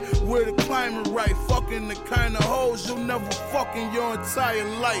LA where the climate right. Fucking the kind of hoes you'll never fuck in your entire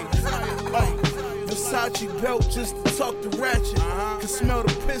life. Versace belt just to tuck the ratchet. Can smell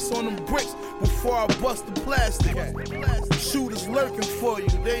the piss on them bricks before I bust the plastic. Shooters lurking for you,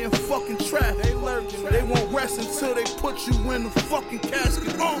 they in fucking traffic. They won't rest until they put you in the fucking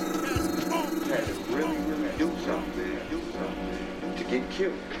casket. Really do something to get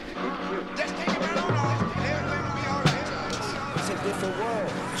killed. Just take it on. Everything will be alright. It's a different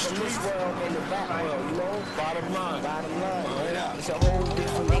world. Street world and the back world, you know? Bottom line, right? It's a whole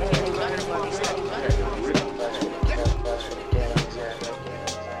different world.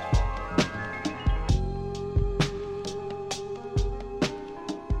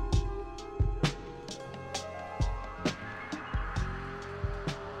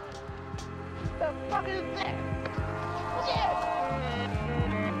 The fuck is that? Yeah.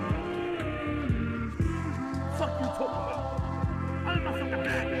 Fuck you talking about? I'm not fucking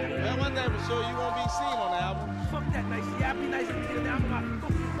bad. Man, one day for sure you won't be seen on the album. Fuck that nice. Yeah, I'll be nice until the album.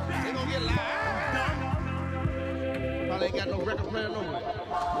 They gonna get live. No. Probably ain't got no record player no more.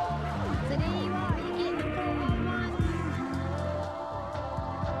 So there you are, you getting the 411.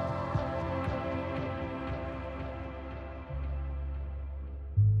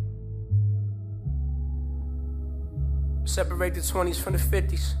 Separate the 20s from the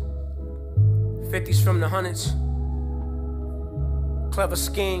 50s, 50s from the 100s. Clever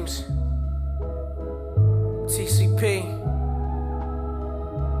schemes. TCP.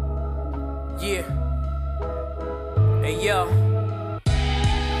 Yeah. Hey yo.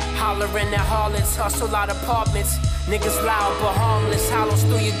 Hollering at harlots, hustle out apartments. Niggas loud but harmless, hollows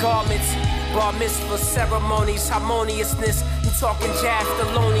through your garments. Bar mitzvah ceremonies, harmoniousness. You talking jazz,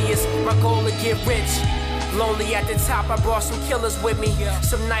 Thelonious. My goal to get rich. Lonely at the top, I brought some killers with me.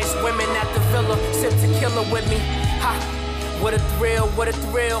 Some nice women at the villa, sip tequila with me. Ha! What a thrill, what a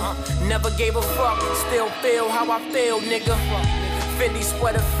thrill. Never gave a fuck, still feel how I feel, nigga. Fendi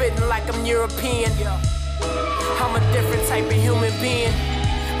sweater fitting like I'm European. I'm a different type of human being.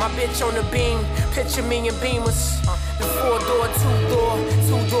 My bitch on the beam, picture me in Beamers. The 4-door, 2-door,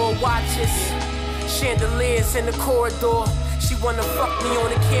 2-door watches. Chandeliers in the corridor. She wanna fuck me on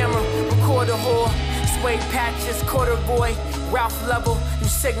the camera, record a whore. Suede patches, corduroy, Ralph level. You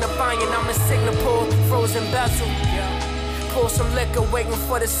signifying I'm a Singapore, frozen bezel. Pour some liquor, waiting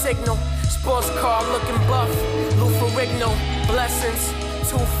for the signal. Sports car looking buff, Lou Ferrigno. Blessings,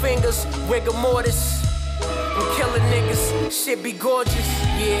 2 fingers, rigor mortis. I'm killing niggas, shit be gorgeous.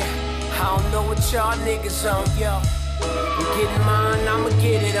 Yeah, I don't know what y'all niggas on, yo. I'm getting mine, I'ma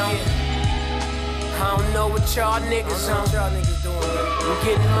get it on. I don't know what y'all niggas on. I'm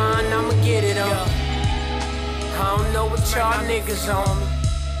getting mine, I'ma get it on. I don't know what y'all niggas on.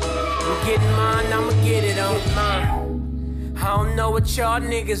 I'm getting mine, I'ma get it on. I don't know what y'all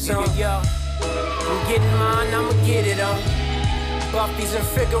niggas on, yo. I'm getting mine, I'ma get it on. Buffy's and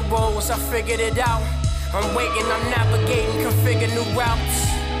Figaro's, I figured it out. I'm waiting, I'm navigating, configure new routes.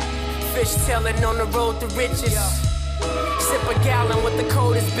 Fishtailing on the road to riches. Sip a gallon with the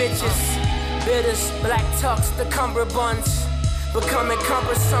coldest bitches. Bitters, black tux, the cummerbunds. Becoming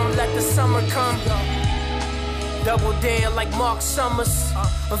cumbersome, let the summer come. Double dare like Mark Summers.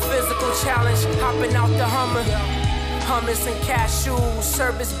 A physical challenge, hopping out the Hummer. Hummus and cashews,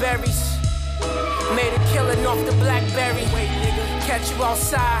 service berries. Made a killing off the Blackberry. Catch you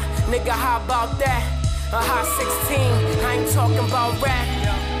outside, nigga, how about that? A hot 16, I ain't talking about rap.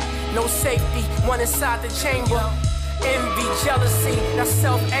 No safety, one inside the chamber. Envy, jealousy, that's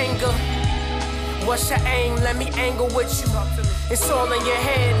self-anger. What's your aim? Let me angle with you. It's all in your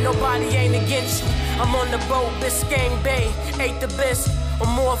head, nobody ain't against you. I'm on the boat, Biscayne Bay, ate the bisque. On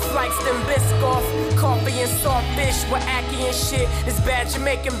more flights than Biscoff. Coffee and soft fish with Aki and shit. This bad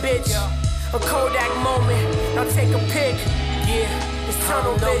Jamaican bitch. A Kodak moment, now take a pic. Yeah, it's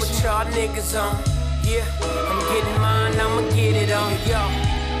tunnel vision. I don't know what y'all niggas on. Yeah, I'm getting mine, I'ma get it on. Yo,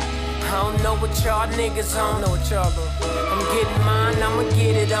 I don't know what y'all niggas on. I don't know what y'all on. I'm getting mine, I'ma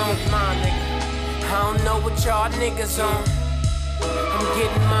get it on. Mine, nigga. I don't know what y'all niggas on. I'm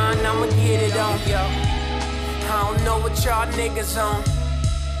getting mine, I'ma get it on. Yo, I don't know what y'all niggas on.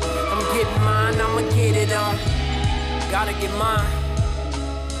 I'm getting mine, I'ma get it on. Gotta get mine.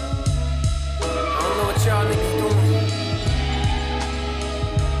 I don't know what y'all niggas doing.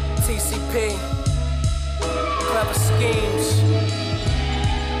 TCP. clever schemes,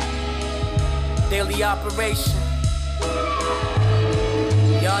 daily operation.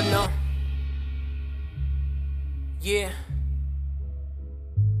 Y'all know. Yeah.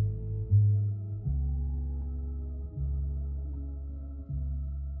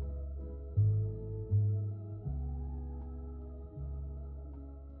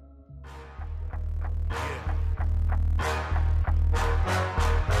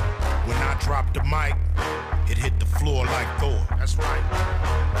 When I drop the mic, it hit the floor like Thor. That's right.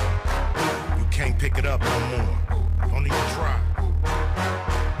 You can't pick it up no more. Don't even try.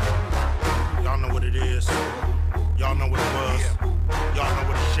 Y'all know what it is. Y'all know what it was. Y'all know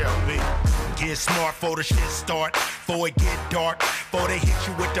what it shall be. Get smart before the shit start. Before it get dark. Before they hit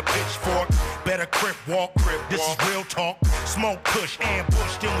you with the pitchfork. Better crip walk. This is real talk. Smoke, push,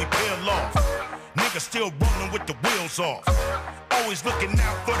 ambush, then we peel off. Niggas still rolling with the wheels off. Always looking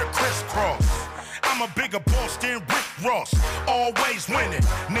out for the crisscross. I'm a bigger boss than Rick Ross. Always winning,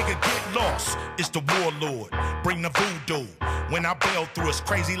 nigga get lost. It's the warlord, bring the voodoo. When I bail through, it's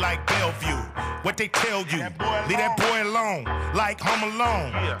crazy like Bellevue. What they tell you, leave that boy alone, like Home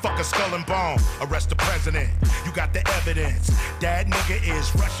Alone. Fuck a skull and bone, arrest the president. You got the evidence, that nigga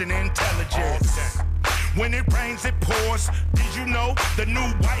is Russian intelligence. When it rains, it pours. Did you know the new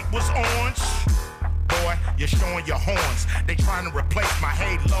white was orange? Boy, you're showing your horns. They trying to replace my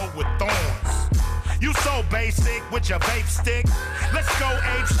halo with thorns. You so basic with your vape stick. Let's go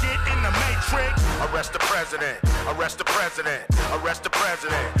ape shit in the Matrix. Arrest the president. Arrest the president. Arrest the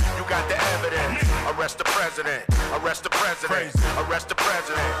president. You got the evidence. Arrest the president. Arrest the president. Arrest the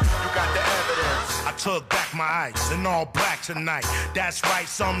president. You got the evidence. I took back my ice in all black tonight. That's right,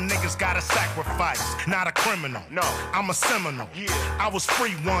 some niggas gotta sacrifice. Not a criminal. No, I'm a Seminole. Yeah. I was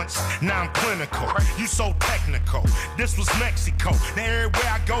free once, now I'm clinical. You so technical. This was Mexico. Now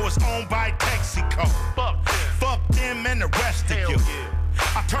everywhere I go is owned by Texaco. Fuck them and the rest of you.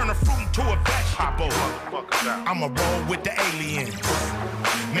 I turn a fruit into a vegetable. I'ma roll with the aliens.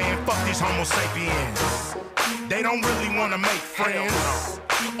 Man, fuck these homo sapiens. They don't really wanna make friends.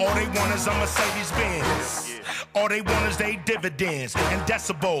 All they want is a Mercedes Benz. All they want is they dividends and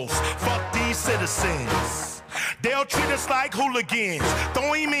decibels. Fuck these citizens. They'll treat us like hooligans.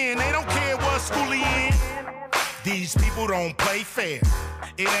 Throw him in, they don't care what school he in. These people don't play fair.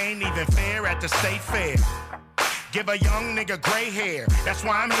 It ain't even fair at the state fair. Give a young nigga gray hair, that's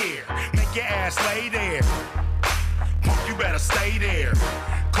why I'm here. Make your ass lay there. Punk, you better stay there.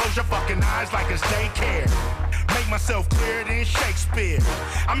 Close your fucking eyes like it's daycare. Make myself clearer than Shakespeare.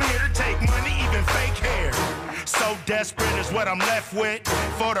 I'm here to take money, even fake hair. So desperate is what I'm left with.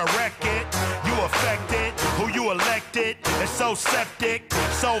 For the record, you affected. Who you elected is so septic,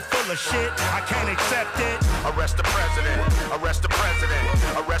 so full of shit, I can't accept it. Arrest the president. Arrest the president.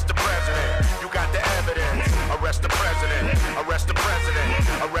 Arrest the president. You got the evidence. Arrest the president. Arrest the president.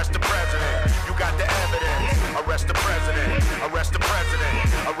 Arrest the president. You got the evidence. Arrest the president. Arrest the president.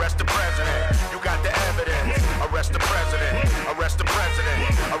 Arrest the president. You got the evidence. Arrest the president. Arrest the president.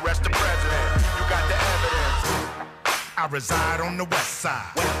 Arrest the president. You got the evidence. I reside on the west side.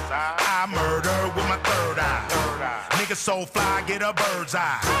 I murder with my third eye. Niggas so fly, get a bird's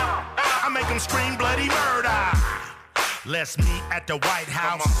eye. I make them scream bloody murder. Let's meet at the White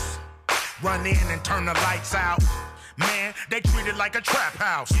House. Run in and turn the lights out. Man, they treat it like a trap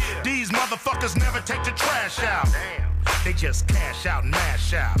house. These motherfuckers never take the trash out. They just cash out and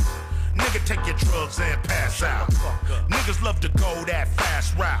mash out. Nigga, take your drugs and pass out. Niggas love to go that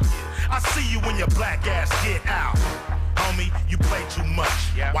fast route. I see you when your black ass get out. Homie, you play too much.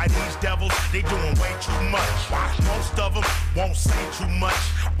 Why these devils, they doing way too much. Most of them won't say too much.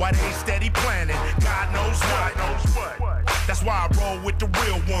 Why they steady planning, God knows what. That's why I roll with the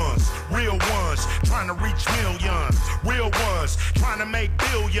real ones. Real ones, trying to reach millions. Real ones, trying to make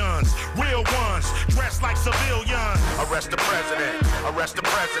billions. Real ones, dressed like civilians. Arrest the president. Arrest the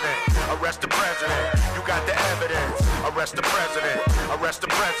president. Arrest the president. You got the evidence. Arrest the president. Arrest the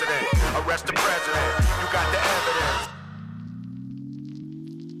president. Arrest the president. You got the evidence.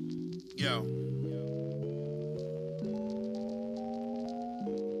 Yo.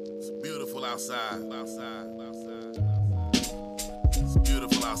 It's beautiful outside. It's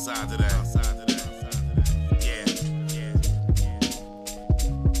beautiful outside today.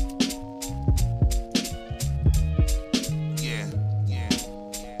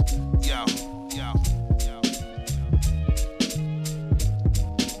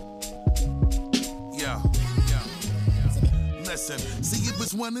 Yeah. Listen, see, it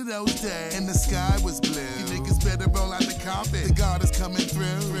was one of those days, and the sky was blue. You niggas better roll out the carpet. The God is coming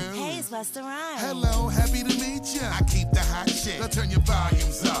through. Hey, it's Busta Rhymes. Hello, happy to meet ya. I keep the hot shit. Now turn your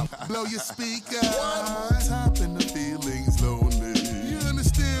volumes up. Blow your speaker. One more top and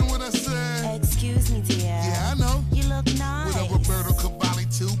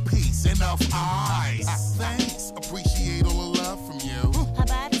tough eyes. Thanks, appreciate all the love from you. How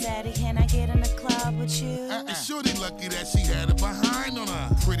about it, Daddy? Can I get in the club with you? And shorty lucky that she had it behind on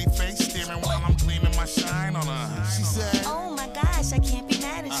her. Pretty face staring while I'm gleaming my shine on her. She said, oh my gosh, I can't be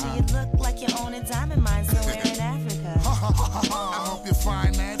mad at you. You look like you own a diamond mine somewhere in Africa. I hope you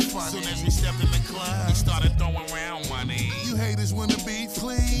find that funny. Soon as we stepped in the club, we started throwing around money. You haters wanna be,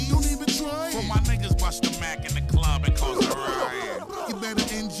 please? Don't even try. For my niggas bust the Mac in the club and cause a riot. You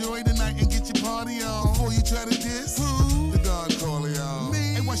better enjoy the night and get your party on before you try to diss. Who? The Don Corleone.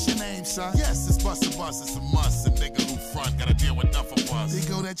 Me? Hey, what's your name, son? Yes, it's Busta Bus. It's a must. A nigga who front gotta deal with enough of us. They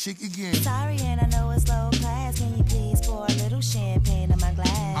go that chick again. Sorry, and I know it's low class. Can you please pour a little champagne in my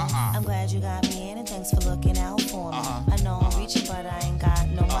glass? I'm glad you got me in, and thanks for looking out for me. I know I'm reaching, but I ain't got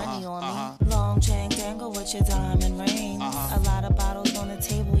no money on me. Long chain dangle with your diamond rings. A lot of bottles on the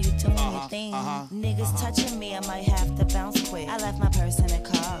table, you doing your thing. Niggas touching me, I might have to bounce quick. I left my purse in the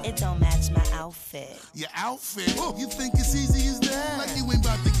car. It don't match my outfit. Your outfit? You think it's easy as that? Like you ain't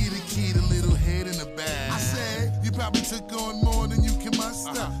about to get a kid a little head in the bag. I said, you probably took on more than you can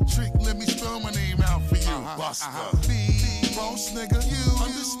muster. Trick, let me spell my name out for you. Buster. B, boss nigga, you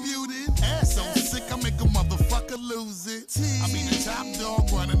undisputed. Ass so sick, I make a motherfucker lose it. I be the top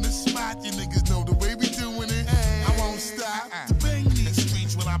dog running the spot. You niggas know the way we doing it. I won't stop to bang these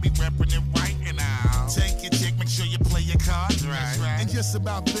streets when I be reppin' it right now. Take your chick, make sure you play your cards right. And just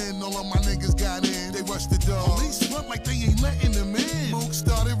about then, all of my niggas got in. They rushed the door. Police front like they ain't letting them in. Mook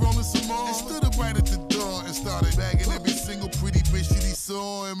started rolling some more and stood up right at the door and started bagging every single pretty bitch that he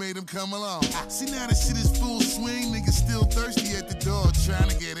saw and made him come along. See, now the shit is full swing. Niggas still thirsty at the door trying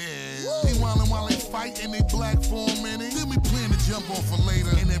to get in. They wildin' while they fight and they black for a minute. Then we plan to jump off for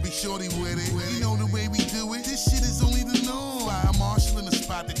later and every shorty with it. You know the way we do it. This shit is only the norm. Fire marshal in the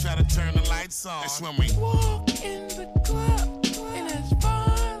spot to try to turn the lights on. That's when we walk in the club, and as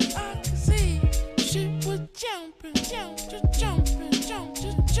far as I can see, shit was jumping, just jumping,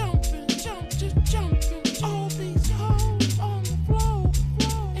 just jumping, just jumping. All these hoes on the floor,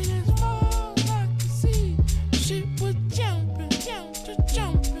 and as far as I can see, shit was jumping, just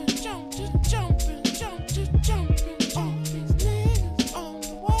jumping, just jumping, just jumping. All these niggas on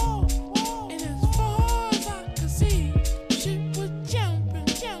the wall, and as far as I can see, shit was jumping,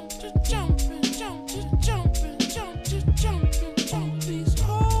 just jumping, just jumping, just jumping. All these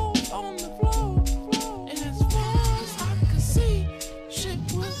hoes on the floor, and as far as I can see, shit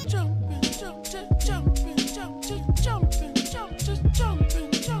was jumping, just jumping, just jumping, just jumping, just jumping,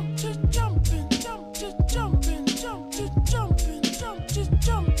 just jumping, just jumping, just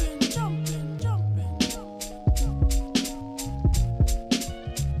jumping,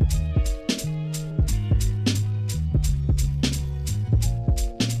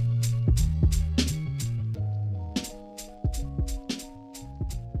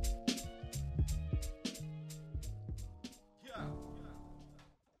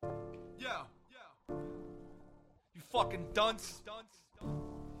 You fucking dunce.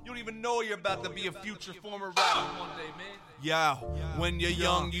 You don't even know you're about to be a future former rapper one day, man. Yeah, when you're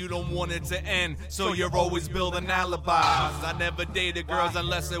young, you don't want it to end, so you're always building alibis. I never dated girls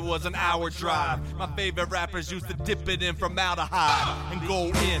unless it was an hour drive. My favorite rappers used to dip it in formaldehyde and go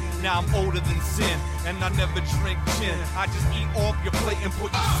in. Now I'm older than sin, and I never drink gin. I just eat off your plate and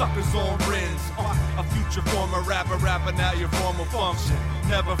put you suckers on rins. A future former rapper, rapping out your formal function.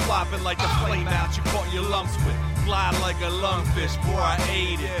 Never flopping like the flame out you caught your lumps with. Glide like a lungfish, boy, I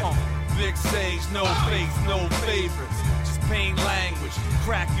ate it. Big Sage, no face, no favorites. Just plain language,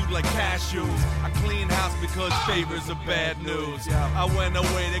 crack you like cashews. I clean house because favors are bad news. I went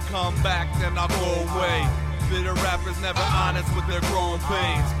away to come back, then I go away. Bitter rappers never honest with their growing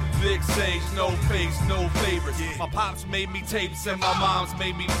pains. Big Sage, no face, no favorites. My pops made me tapes and my moms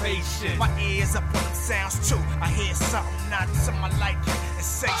made me patient. My ears up on them sounds too. I hear something not to my liking and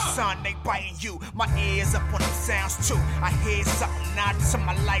say, son, they biting you. My ears up on them sounds too. I hear something not to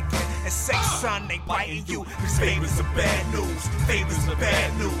my liking and say, son, they biting you. These favors are bad news. Favors are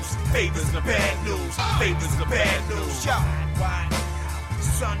bad news. Favors are bad news. Favors are bad news. Yo,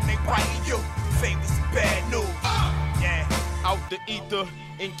 son, they biting you. Favors are bad news. Yeah. Out the ether,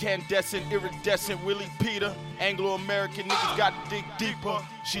 incandescent, iridescent, Willie Peter. Anglo-American niggas got to dig deeper.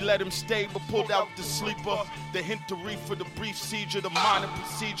 She let him stay but pulled out the sleeper. The hint to reefer, the brief seizure, the minor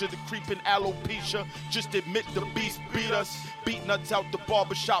procedure, the creeping alopecia. Just admit the beast beat us. Beat nuts out the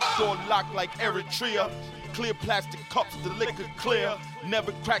barbershop door locked like Eritrea. Clear plastic cups, the liquor clear.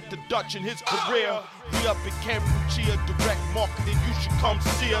 Never cracked the Dutch in his career. We up in Campuchia, direct marketing, you should come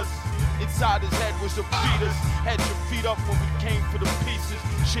see us. Inside his head was a fetus. Had your feet up when we came for the pieces.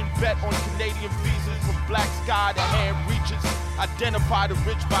 Shin bet on Canadian visas. From black sky to hand reaches. Identify the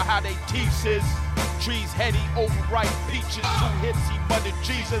rich by how they teeth is. Trees heady, overripe peaches. 2 hits, he muttered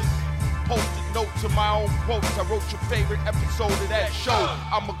Jesus. Posted note to my own quotes. I wrote your favorite episode of that show.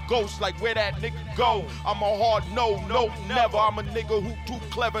 I'm a ghost, like where that nigga go. I'm a hard no, never. I'm a nigga who too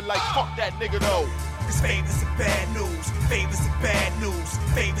clever, like fuck that nigga though. Cause favors are bad news, favors are bad news,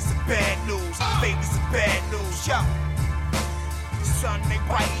 favors are bad news, favors are bad news, yo. Son, they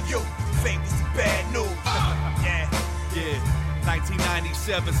biting you, favors are bad news, yeah.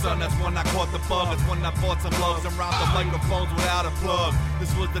 1997, son, that's when I caught the bug. That's when I bought some gloves and round the microphones without a plug.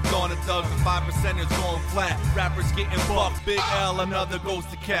 This was the dawn of thugs, and 5% is going flat. Rappers getting bucks, Big L, another goes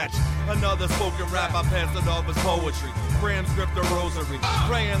to catch. Another spoken rap, I passed it off as poetry. Graham gripped the rosary,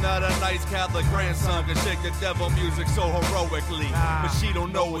 praying that a nice Catholic grandson can shake the devil music so heroically. But she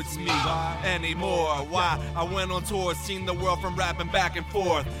don't know it's me anymore. Why? I went on tour, seen the world from rapping back and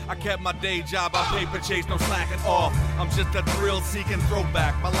forth. I kept my day job, I paper chase, no slacking off. I'm just a thrill-seeking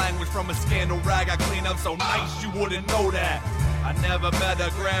throwback. My language from a scandal rag, I clean up so nice you wouldn't know that. I never met a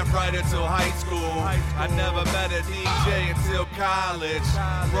graph writer till high school. I never met a DJ until college.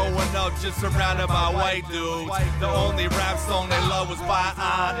 Growing up just surrounded by white dudes. The only rap song they love was by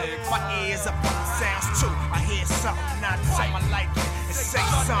Onyx. My ears up on the sounds too. I hear something, not something like it. And say,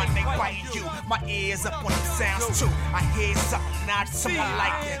 son, they biting you. My ears up on the sounds too. I hear something, not something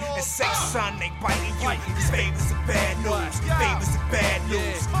like it. And say, son, they biting you. Cause favors are bad news. Favors are bad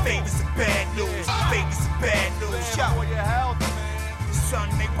news. Favors are bad news. Favors are bad news. Yo. Son,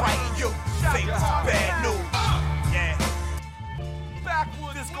 they biting you. Favors are bad news. Yeah.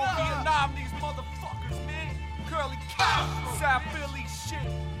 Backwoods is gonna be a knob these motherfuckers, man. Curly Cat, South Philly shit.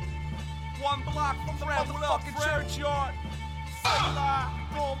 1 block from the motherfucking churchyard. Say lie,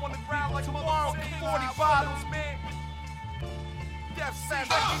 we throw 'em on the ground like tomorrow. 40 bottles, man. Death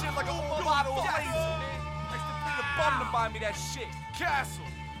sentence shit like a whole bottle of lazy, man. Next to be the bum to buy me that shit. Castle.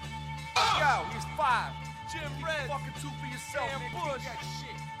 Yo, here's 5. Jim Red, fucking 2 for yourself, man. Bush. That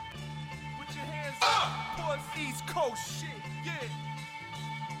shit. Put your hands up. Towards East Coast shit. Yeah.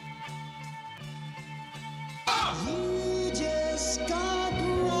 You just can't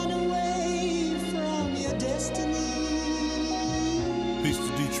run away from your destiny. Peace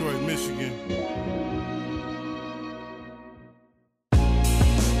to Detroit, Michigan.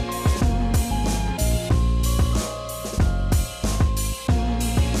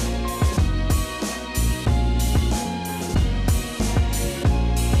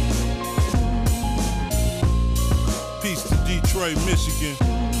 Peace to Detroit, Michigan.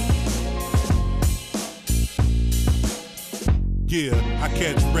 Yeah, I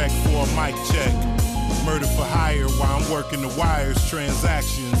catch wreck for a mic check. Murder for hire while I'm working the wires,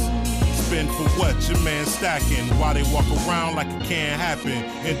 transactions. Spend for what? Your man stacking while they walk around like it can't happen.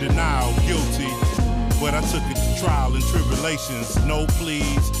 In denial, guilty. But I took it to trial and tribulations. No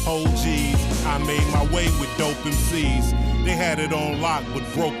pleas, whole G's. I made my way with dope MCs. They had it on lock but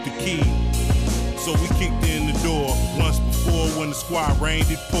broke the key. So we kicked in the door. Once before when the squad rained,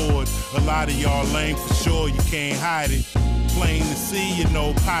 it poured. A lot of y'all lame for sure, you can't hide it. Plain to see, you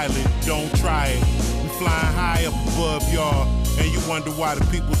know, pilot, don't try it. We flying high up above y'all, and you wonder why the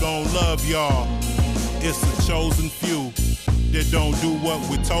people don't love y'all. It's a chosen few that don't do what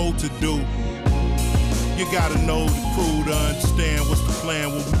we're told to do. You gotta know the crew to understand what's the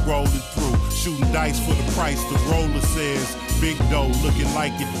plan when we rolling through. Shooting dice for the price, the roller says. Big dough looking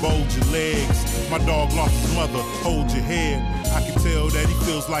like it bowed your legs. My dog lost his mother, hold your head. I can tell that he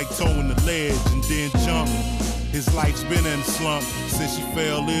feels like towing the ledge and then jump. His life's been in a slump since she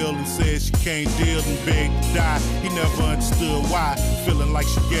fell ill and said she can't deal and begged to die. He never understood why, feeling like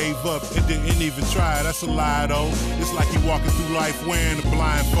she gave up and didn't even try. That's a lie though. It's like he walking through life wearing a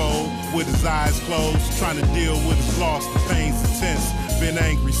blindfold with his eyes closed, trying to deal with his loss. The pain's intense. Been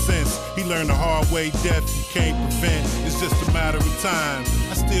angry since he learned the hard way. Death you can't prevent. It's just a matter of time.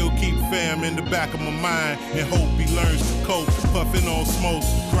 I still keep fam in the back of my mind and hope he learns to cope. Puffing on smokes,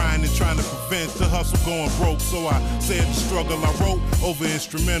 grinding, trying to prevent the hustle going broke. So I said the struggle I wrote over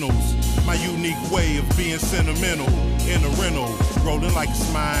instrumentals. My unique way of being sentimental. In a rental, rolling like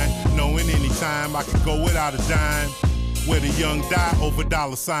it's mine. Knowing anytime I could go without a dime. Where the young die over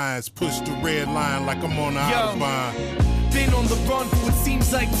dollar signs. Push the red line like I'm on the Autobahn. Been on the run for what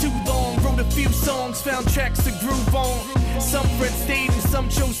seems like too long. Wrote a few songs, found tracks to groove on. Some friends stayed and some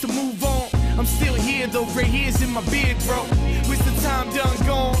chose to move on. I'm still here though, gray hairs in my beard, bro. Wish the time done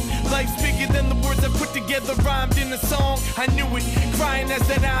gone. Life's bigger than the words I put together, rhymed in a song. I knew it, crying as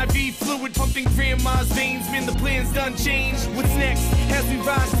that IV fluid pumped in grandma's veins. Man, the plans done changed. What's next? As we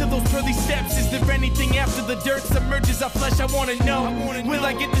rise to those pearly steps? Is there anything after the dirt submerges our flesh? I wanna know. Will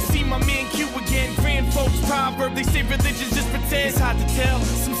I get to see my man Q again? Grand folks proverb, they say religion's just pretend. It's hard to tell.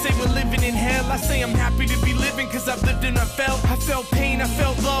 Some say we're living in hell. I say I'm happy to be living, cause I've lived and I felt. I felt pain, I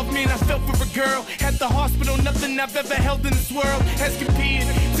felt love, man, I felt for a girl. At the hospital, nothing I've ever held in this world has compared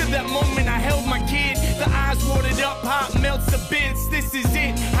to that moment I held my kid. The eyes watered up, heart melts the bits. This is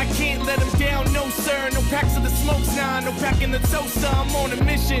it, I can't let them down, no sir. No packs of the smokes, nah, no pack in the toaster. I'm on a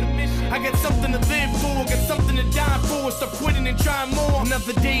mission, I got something to live for, got something to die for. Stop quitting and trying more.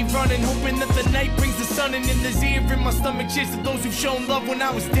 Another day running, hoping that the night brings the sun. And in this ear, in my stomach, cheers to those who've shown love when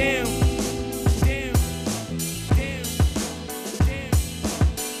I was down.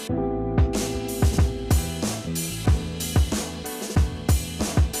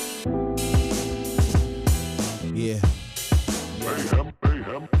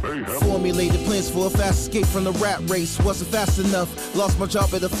 Formulated plans for a fast escape from the rat race. Wasn't fast enough, lost my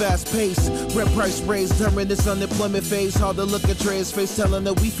job at a fast pace. Rent price raised during this unemployment phase. Hard to look at Trey's face, telling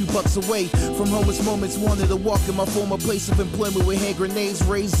that we few bucks away from homeless moments. Wanted to walk in my former place of employment with hand grenades,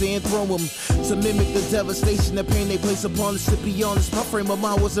 raise and throw them to mimic the devastation and pain they place upon us. To be honest, my frame of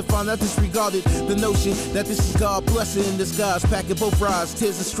mind wasn't fine. I disregarded the notion that this is God blessing in disguise. Packing both rides,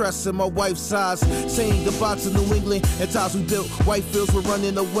 tears of stress in my wife's eyes. Saying goodbye to New England and ties we built. White fields were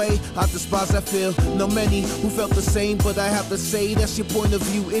running away. I despise that feel. No many who felt the same, but I have to say that's your point of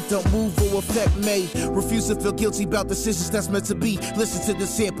view. It don't move or affect me. Refuse to feel guilty about decisions that's meant to be. Listen to the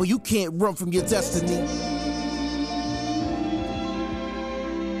sample. You can't run from your destiny.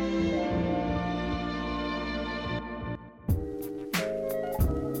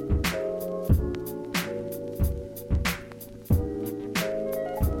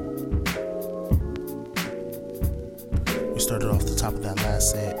 Started off the top of that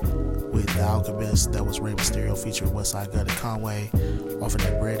last set with The Alchemist. That was Rey Mysterio featuring Westside Gunn and Conway off of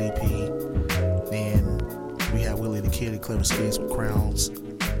that Bread EP. Then we had Willie the Kid and Clever Skates with Crowns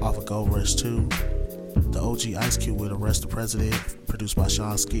off of Gold Rush 2. The OG Ice Cube with Arrest the President, produced by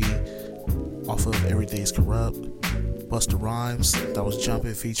Sean Ski, off of Everything's Corrupt. Busta Rhymes, that was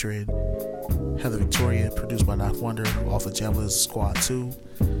Jumpin' featuring Heather Victoria, produced by Knock Wonder, off of Javelin's Squad 2.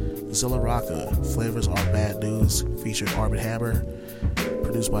 Zilla Rocca, Flavors Are Bad News, featured Armin Hammer,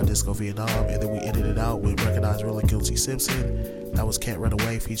 produced by Disco Vietnam. And then we ended it out with Recognize Real and Guilty Simpson. That was Can't Run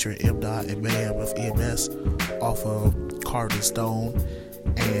Away, featuring M. Dot and Mayhem of EMS, off of Carved in Stone.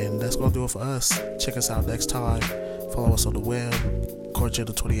 And that's gonna do it for us. Check us out next time. Follow us on the web, Court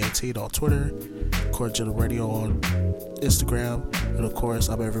Journal 2018 on Twitter, Court Journal Radio on Instagram, and of course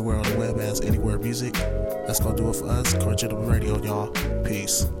I'm everywhere on the web as Anywhere Music. That's gonna do it for us. Court Journal Radio, y'all.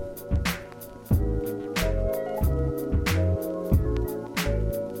 Peace.